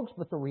sorry, folks,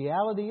 but the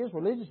reality is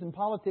religion and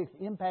politics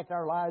impact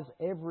our lives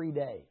every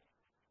day.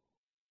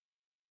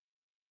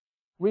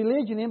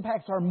 Religion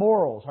impacts our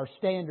morals, our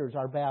standards,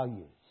 our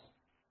values.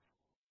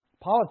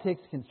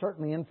 Politics can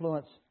certainly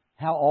influence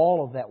how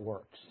all of that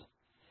works.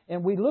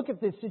 And we look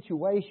at this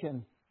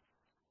situation,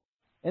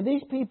 and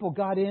these people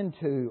got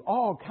into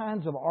all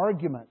kinds of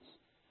arguments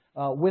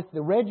with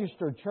the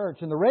Registered Church.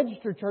 And the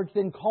Registered Church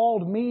then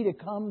called me to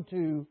come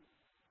to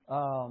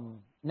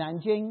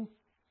Nanjing.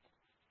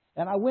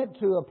 And I went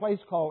to a place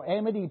called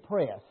Amity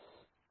Press.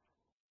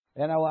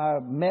 And I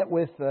met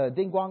with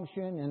Ding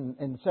Guangxun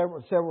and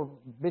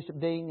several Bishop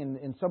Ding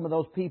and some of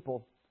those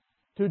people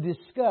to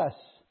discuss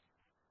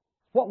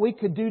what we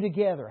could do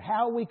together,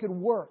 how we could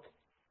work.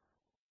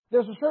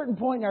 There's a certain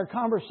point in our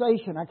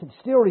conversation, I can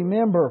still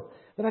remember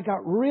that I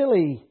got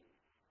really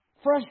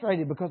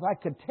frustrated because I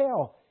could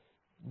tell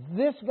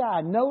this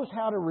guy knows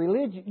how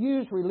to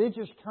use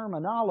religious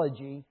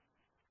terminology,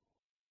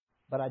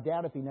 but I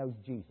doubt if he knows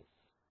Jesus.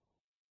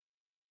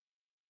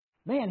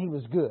 Man, he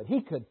was good.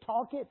 He could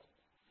talk it.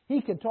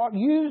 He could talk,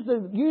 use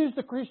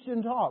the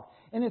Christian talk.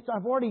 And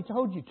I've already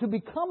told you, to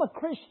become a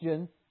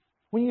Christian,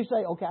 when you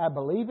say, okay, I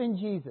believe in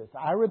Jesus,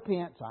 I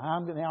repent, so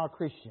I'm now a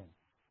Christian.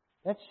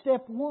 That's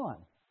step one.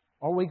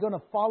 Are we going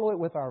to follow it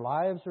with our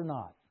lives or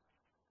not?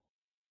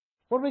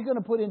 What are we going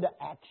to put into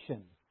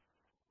action?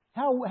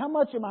 How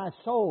much am I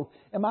sold?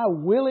 Am I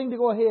willing to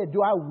go ahead?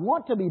 Do I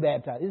want to be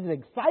baptized? Is it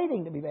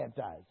exciting to be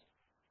baptized?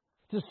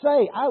 To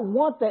say, I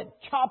want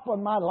that chop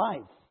on my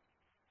life.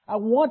 I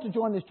want to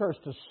join this church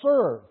to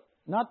serve.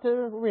 Not to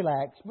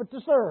relax, but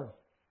to serve.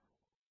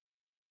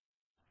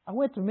 I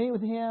went to meet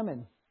with him,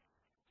 and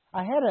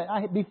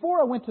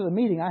before I went to the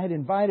meeting, I had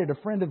invited a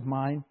friend of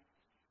mine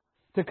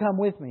to come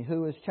with me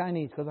who is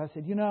Chinese, because I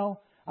said,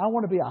 I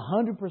want to be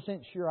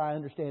 100% sure I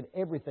understand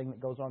everything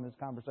that goes on in this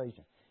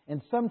conversation.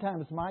 And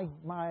sometimes my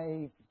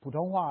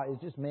Putonghua is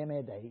just meh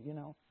day,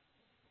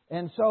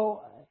 And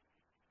so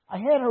I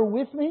had her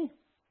with me.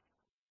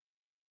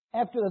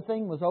 After the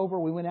thing was over,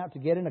 we went out to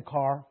get in a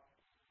car.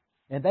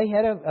 And they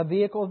had a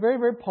vehicle, very,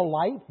 very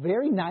polite,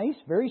 very nice,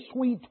 very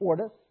sweet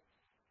toward us.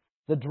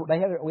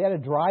 We had a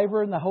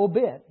driver and the whole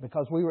bit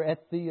because we were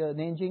at the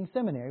Nanjing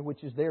Seminary,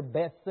 which is their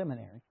best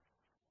seminary.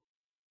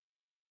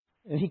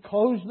 And he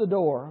closed the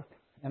door,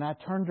 and I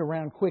turned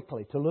around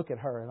quickly to look at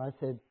her, and I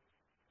said,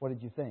 "What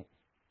did you think?"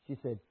 She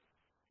said,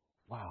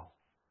 "Wow,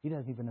 he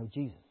doesn't even know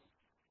Jesus."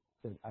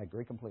 I said, "I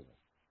agree completely."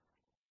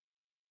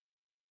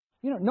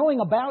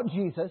 Knowing about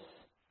Jesus,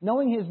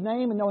 knowing His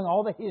name and knowing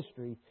all the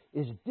history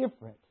is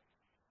different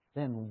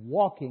than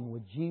walking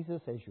with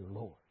Jesus as your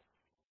Lord.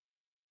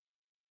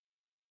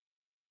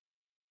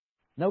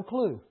 No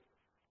clue.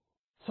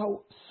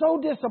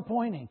 So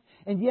disappointing.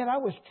 And yet I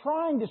was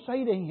trying to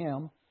say to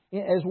him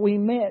as we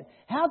met,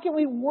 how can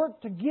we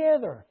work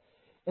together?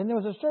 And there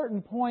was a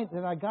certain point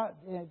that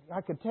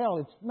I could tell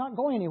it's not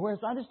going anywhere.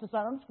 So I just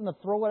decided I'm just going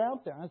to throw it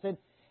out there. I said,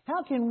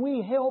 how can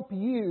we help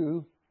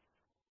you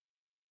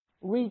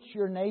reach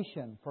your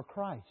nation for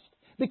Christ?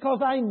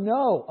 Because I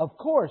know, of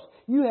course,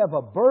 you have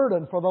a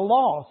burden for the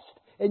lost.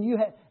 And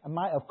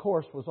my of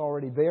course was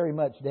already very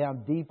much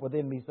down deep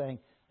within me saying,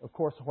 of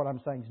course, what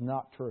I'm saying is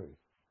not true.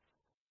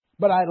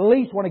 But I at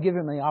least want to give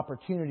him the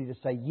opportunity to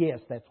say, yes,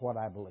 that's what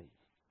I believe.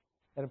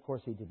 And of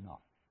course, he did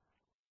not.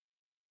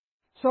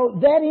 So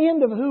that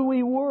end of who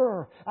we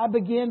were, I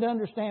began to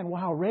understand,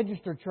 wow,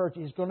 registered church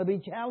is going to be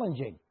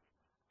challenging.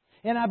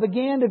 And I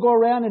began to go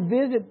around and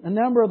visit a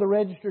number of the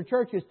registered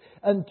churches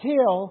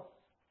until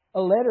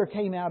a letter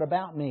came out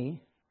about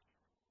me,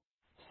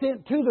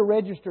 sent to the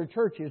registered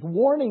churches,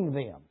 warning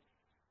them,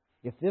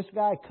 if this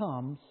guy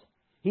comes,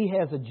 he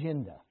has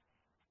agenda.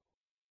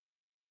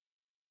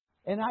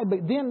 And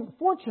then,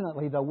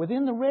 fortunately though,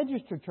 within the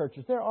registered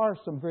churches, there are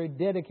some very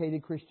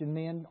dedicated Christian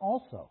men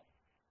also.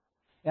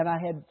 And I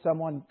had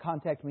someone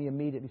contact me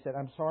immediately. He said,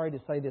 I'm sorry to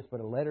say this, but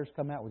a letter's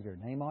come out with your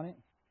name on it.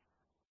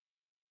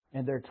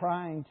 And they're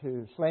trying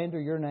to slander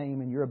your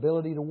name and your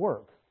ability to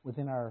work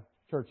within our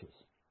churches.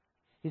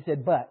 He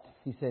said,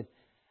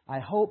 I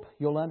hope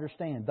you'll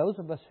understand. Those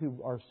of us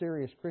who are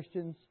serious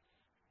Christians,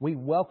 we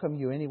welcome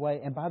you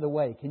anyway. And by the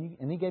way,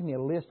 and he gave me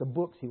a list of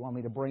books he wanted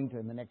me to bring to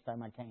him the next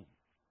time I came.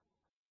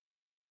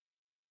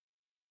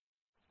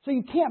 So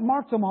you can't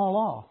mark them all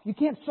off. You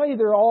can't say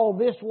they're all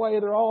this way,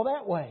 they're all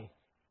that way.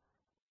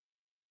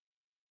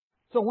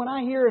 So when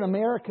I hear an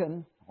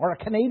American or a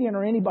Canadian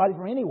or anybody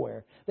from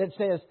anywhere that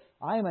says,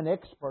 I am an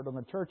expert on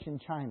the church in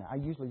China, I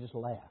usually just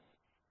laugh.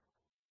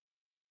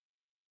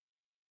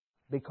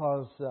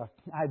 Because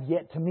I've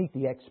yet to meet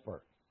the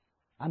expert.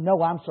 I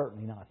know I'm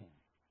certainly not him.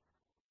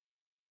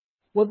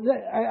 Well,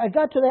 I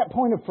got to that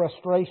point of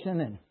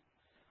frustration and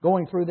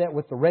going through that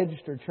with the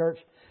registered church.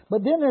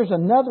 But then there's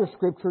another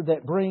scripture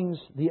that brings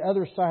the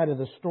other side of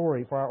the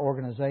story for our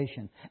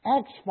organization.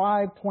 Acts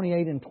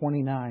 5:28 and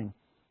 29.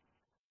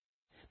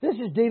 This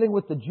is dealing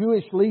with the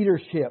Jewish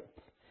leadership.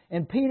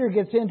 And Peter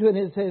gets into it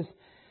and it says,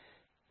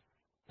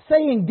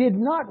 saying, did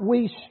not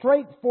we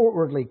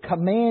straightforwardly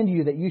command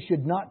you that you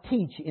should not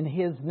teach in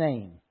His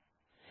name?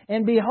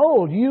 And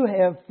behold, you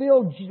have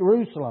filled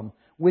Jerusalem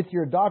with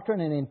your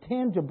doctrine and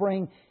intend to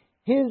bring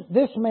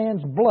this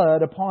man's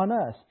blood upon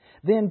us.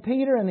 Then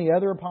Peter and the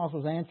other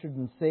apostles answered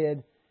and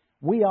said,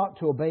 we ought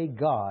to obey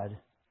God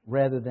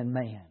rather than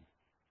man.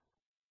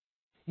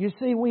 You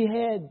see, we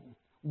had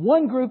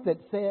one group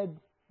that said,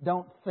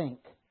 don't think,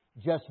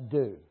 just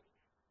do.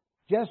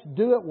 Just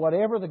do it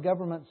whatever the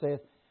government says.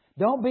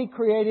 Don't be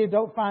creative.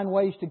 Don't find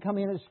ways to come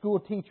in as school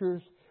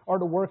teachers or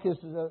to work as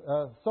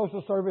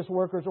social service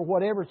workers or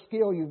whatever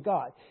skill you've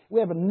got.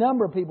 We have a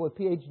number of people with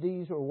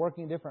PhDs who are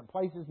working in different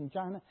places in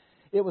China.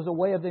 It was a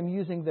way of them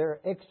using their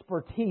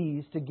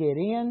expertise to get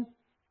in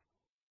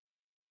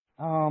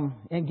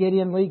and get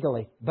in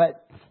legally.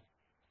 But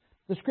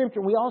the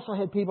Scripture, we also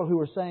had people who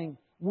were saying,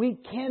 we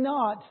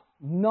cannot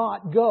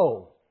not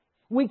go.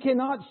 We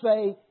cannot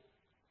say,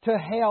 to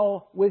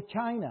hell with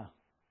China.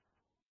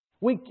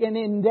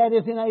 And that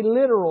is in a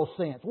literal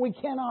sense. We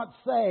cannot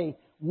say,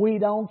 we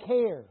don't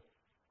care.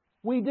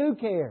 We do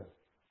care.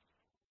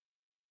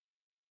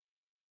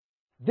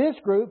 This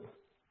group,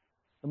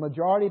 the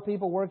majority of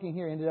people working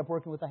here ended up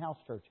working with the house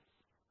churches.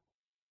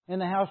 And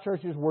the house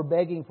churches were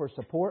begging for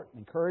support,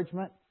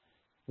 encouragement,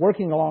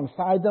 working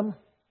alongside them.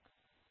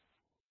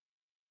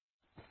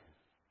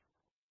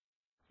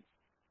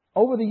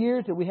 Over the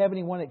years, did we have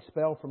anyone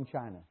expelled from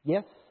China?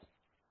 Yes.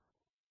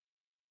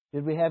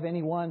 Did we have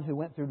anyone who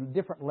went through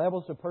different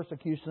levels of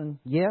persecution?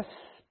 Yes.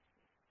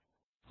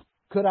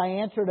 Could I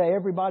answer to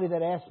everybody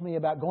that asked me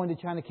about going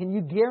to China, can you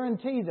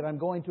guarantee that I'm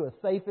going to a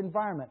safe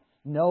environment?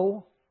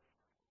 No.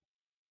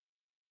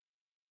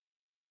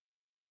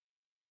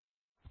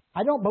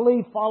 I don't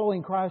believe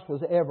following Christ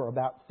was ever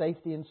about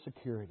safety and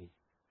security.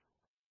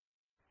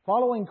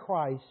 Following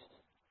Christ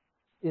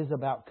is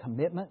about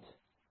commitment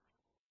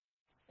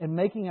and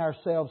making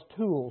ourselves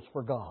tools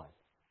for God.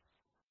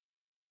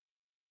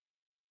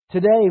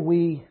 Today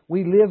we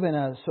live in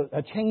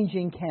a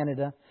changing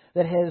Canada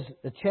that has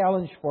a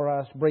challenge for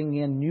us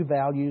bringing in new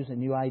values and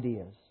new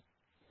ideas.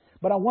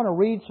 But I want to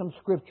read some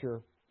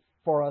Scripture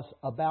for us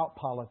about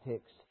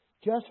politics,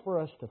 just for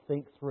us to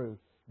think through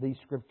these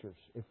Scriptures,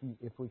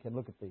 if we can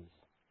look at these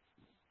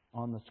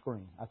on the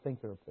screen. I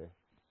think they're up there.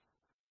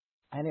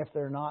 And if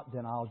they're not,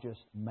 then I'll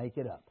just make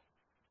it up.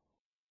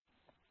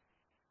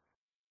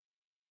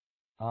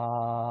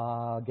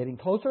 Getting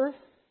closer,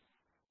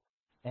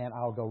 and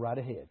I'll go right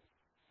ahead.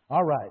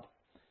 All right.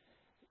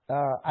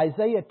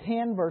 Isaiah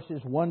 10,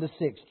 verses 1 to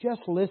 6.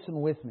 Just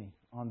listen with me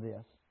on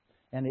this.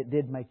 And it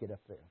did make it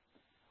up there.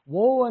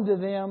 Woe unto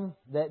them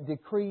that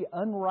decree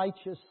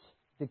unrighteous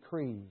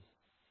decrees,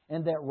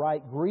 and that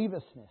write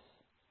grievousness,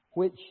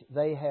 which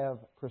they have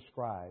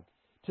prescribed,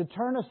 to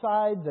turn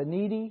aside the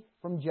needy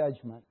from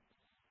judgment,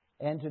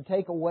 and to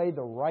take away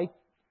the right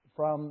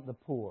from the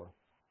poor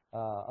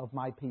of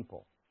my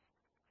people,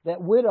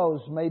 that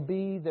widows may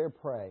be their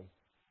prey,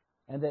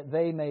 and that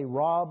they may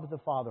rob the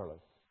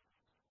fatherless.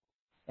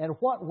 And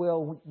what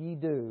will ye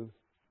do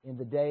in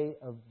the day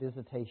of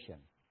visitation,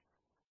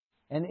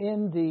 and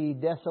in the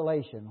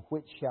desolation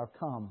which shall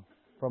come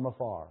from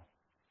afar?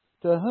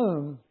 To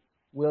whom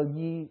will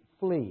ye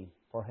flee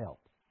for help?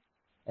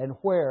 And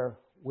where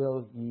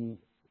will ye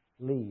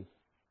leave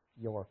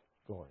your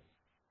glory?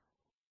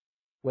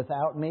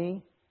 Without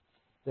me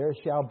there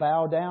shall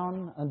bow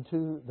down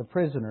unto the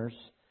prisoners,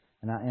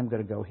 and I am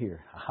going to go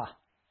here.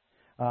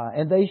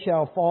 And they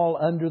shall fall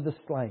under the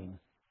slain.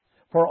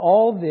 For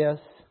all this,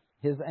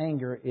 His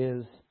anger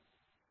is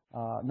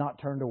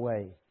not turned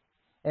away,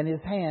 and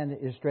His hand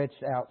is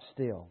stretched out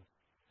still.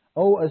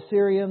 O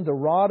Assyrian, the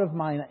rod of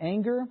mine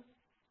anger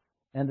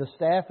and the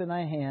staff in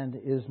thy hand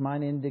is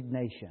mine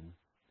indignation.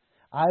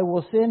 I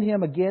will send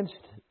him against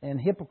an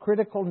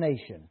hypocritical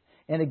nation,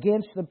 and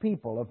against the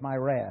people of my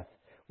wrath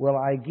will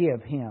I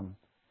give him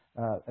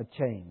a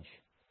change,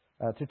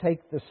 to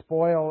take the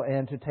spoil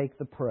and to take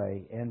the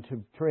prey, and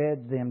to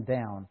tread them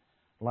down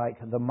like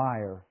the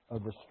mire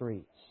of the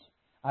streets.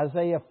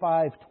 Isaiah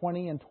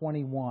 5:20 and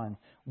 21.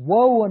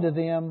 Woe unto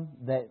them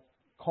that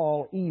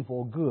call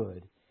evil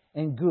good,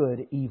 and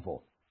good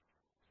evil,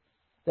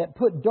 that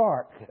put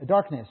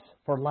darkness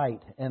for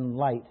light, and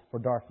light for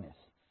darkness,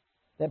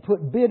 that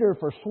put bitter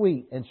for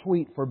sweet, and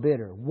sweet for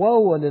bitter.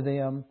 Woe unto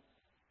them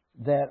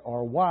that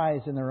are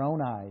wise in their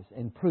own eyes,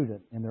 and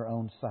prudent in their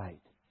own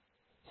sight.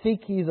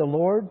 Seek ye the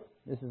Lord.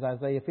 This is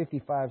Isaiah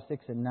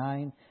 55:6 and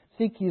 9.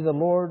 Seek ye the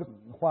Lord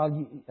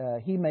while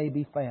He may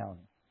be found.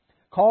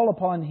 Call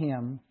upon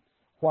Him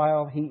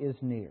while He is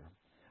near.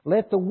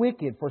 Let the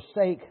wicked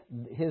forsake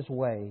his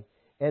way,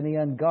 and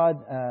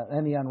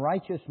the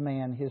unrighteous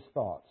man his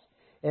thoughts,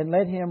 and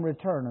let him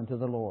return unto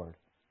the Lord.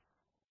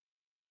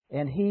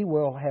 And He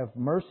will have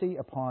mercy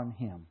upon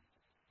him,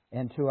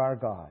 and to our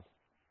God,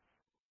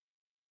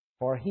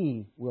 for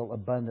He will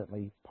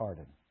abundantly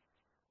pardon.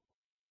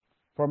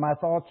 For my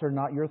thoughts are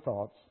not your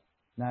thoughts,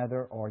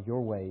 neither are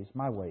your ways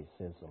my ways,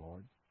 says the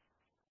Lord.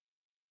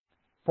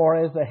 For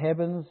as the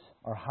heavens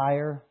are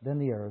higher than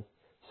the earth,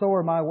 so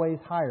are my ways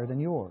higher than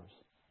yours,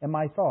 and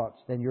my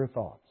thoughts than your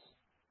thoughts.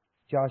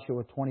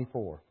 Joshua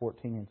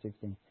 24:14 and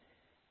 16.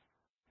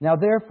 Now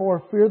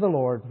therefore fear the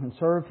Lord, and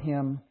serve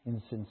Him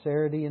in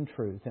sincerity and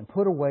truth, and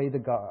put away the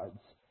gods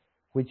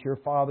which your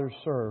fathers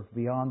served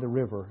beyond the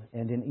river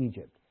and in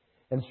Egypt,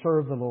 and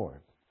serve the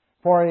Lord.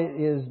 For it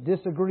is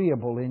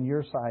disagreeable in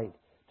your sight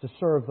to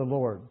serve the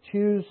Lord.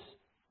 Choose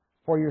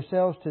for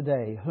yourselves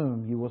today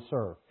whom you will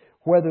serve,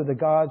 whether the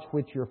gods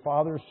which your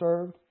fathers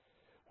served,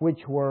 which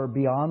were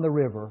beyond the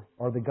river,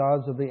 or the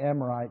gods of the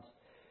Amorites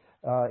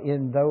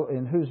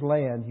in whose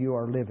land you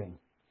are living.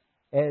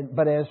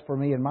 But as for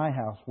me and my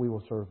house, we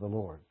will serve the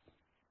Lord.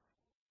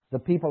 The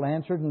people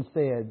answered and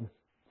said,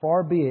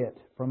 Far be it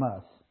from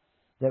us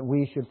that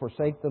we should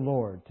forsake the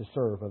Lord to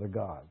serve other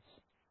gods.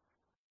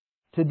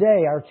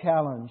 Today, our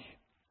challenge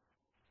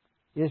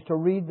is to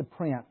read the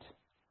print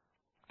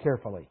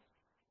carefully.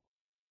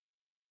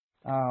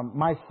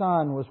 My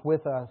son was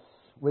with us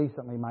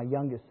recently, my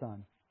youngest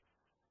son.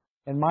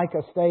 And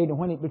Micah stayed,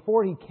 and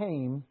before he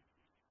came,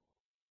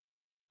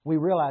 we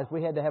realized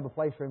we had to have a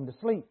place for him to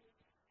sleep.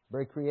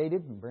 Very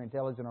creative and very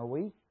intelligent are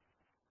we.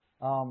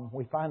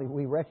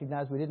 We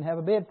recognized we didn't have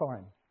a bed for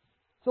him.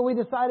 So we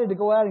decided to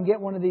go out and get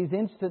one of these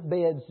instant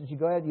beds that you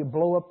go out and you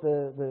blow up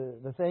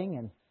the thing,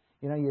 and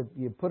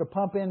you put a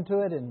pump into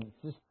it, and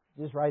it's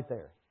just right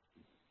there.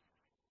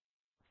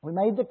 We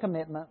made the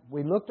commitment.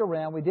 We looked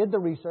around. We did the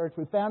research.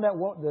 We found out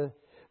what the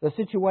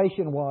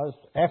situation was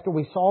after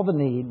we saw the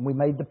need, and we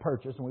made the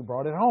purchase, and we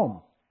brought it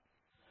home.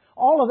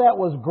 All of that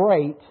was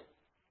great,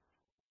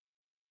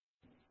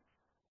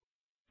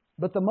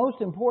 but the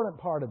most important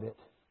part of it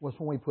was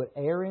when we put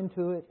air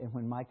into it and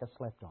when Micah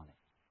slept on it.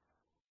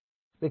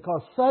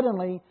 Because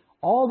suddenly,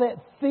 all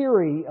that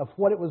theory of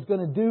what it was going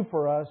to do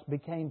for us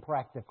became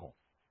practical.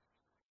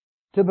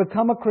 To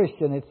become a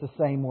Christian, it's the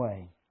same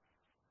way.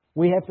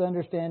 We have to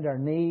understand our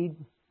need.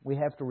 We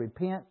have to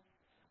repent.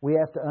 We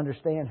have to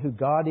understand who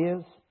God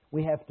is.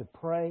 We have to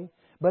pray.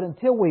 But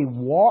until we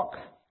walk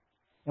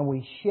and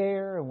we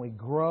share and we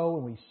grow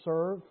and we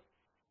serve,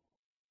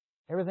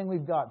 everything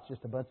we've got is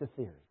just a bunch of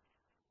theory.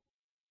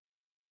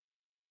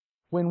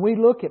 When we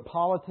look at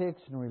politics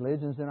and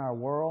religions in our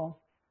world,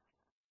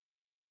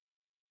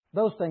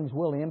 those things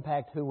will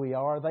impact who we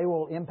are. They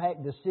will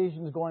impact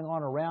decisions going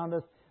on around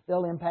us.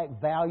 They'll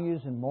impact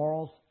values and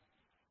morals.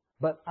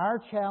 But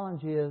our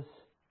challenge is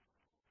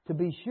to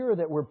be sure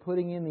that we're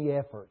putting in the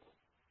effort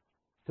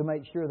to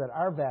make sure that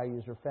our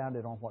values are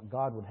founded on what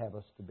God would have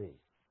us to be.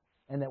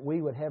 And that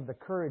we would have the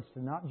courage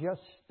to not just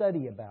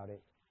study about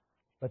it,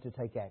 but to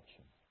take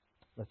action.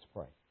 Let's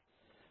pray.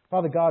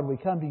 Father God, we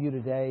come to you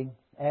today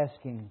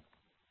asking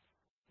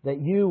that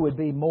you would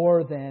be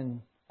more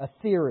than a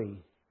theory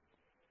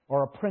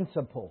or a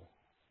principle.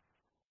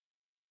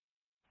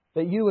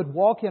 That you would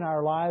walk in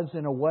our lives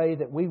in a way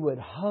that we would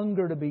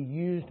hunger to be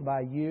used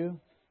by you.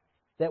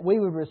 That we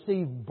would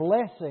receive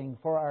blessing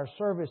for our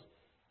service,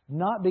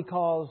 not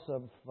because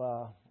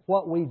of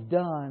what we've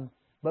done,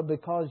 but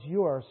because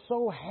you are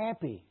so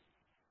happy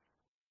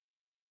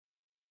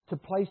to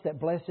place that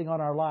blessing on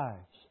our lives.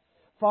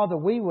 Father,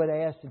 we would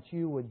ask that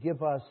you would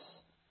give us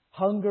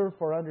hunger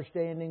for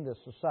understanding the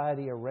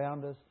society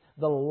around us,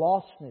 the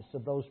lostness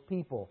of those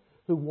people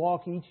who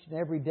walk each and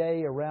every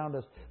day around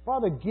us.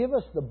 Father, give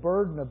us the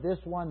burden of this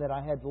one that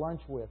I had lunch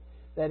with,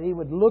 that he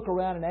would look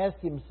around and ask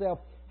himself,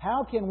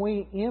 how can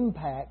we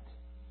impact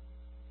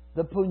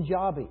the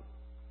Punjabi?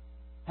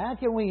 How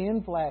can we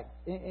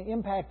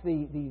impact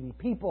the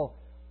people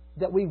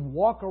that we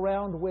walk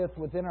around with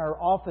within our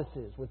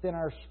offices, within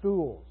our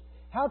schools?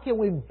 How can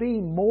we be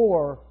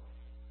more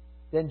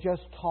than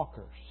just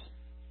talkers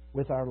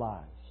with our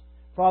lives?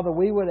 Father,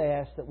 we would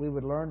ask that we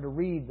would learn to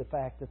read the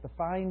fact that the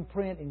fine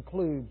print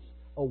includes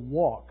a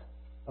walk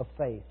of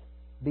faith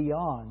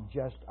beyond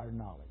just our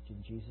knowledge.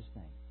 In Jesus'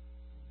 name.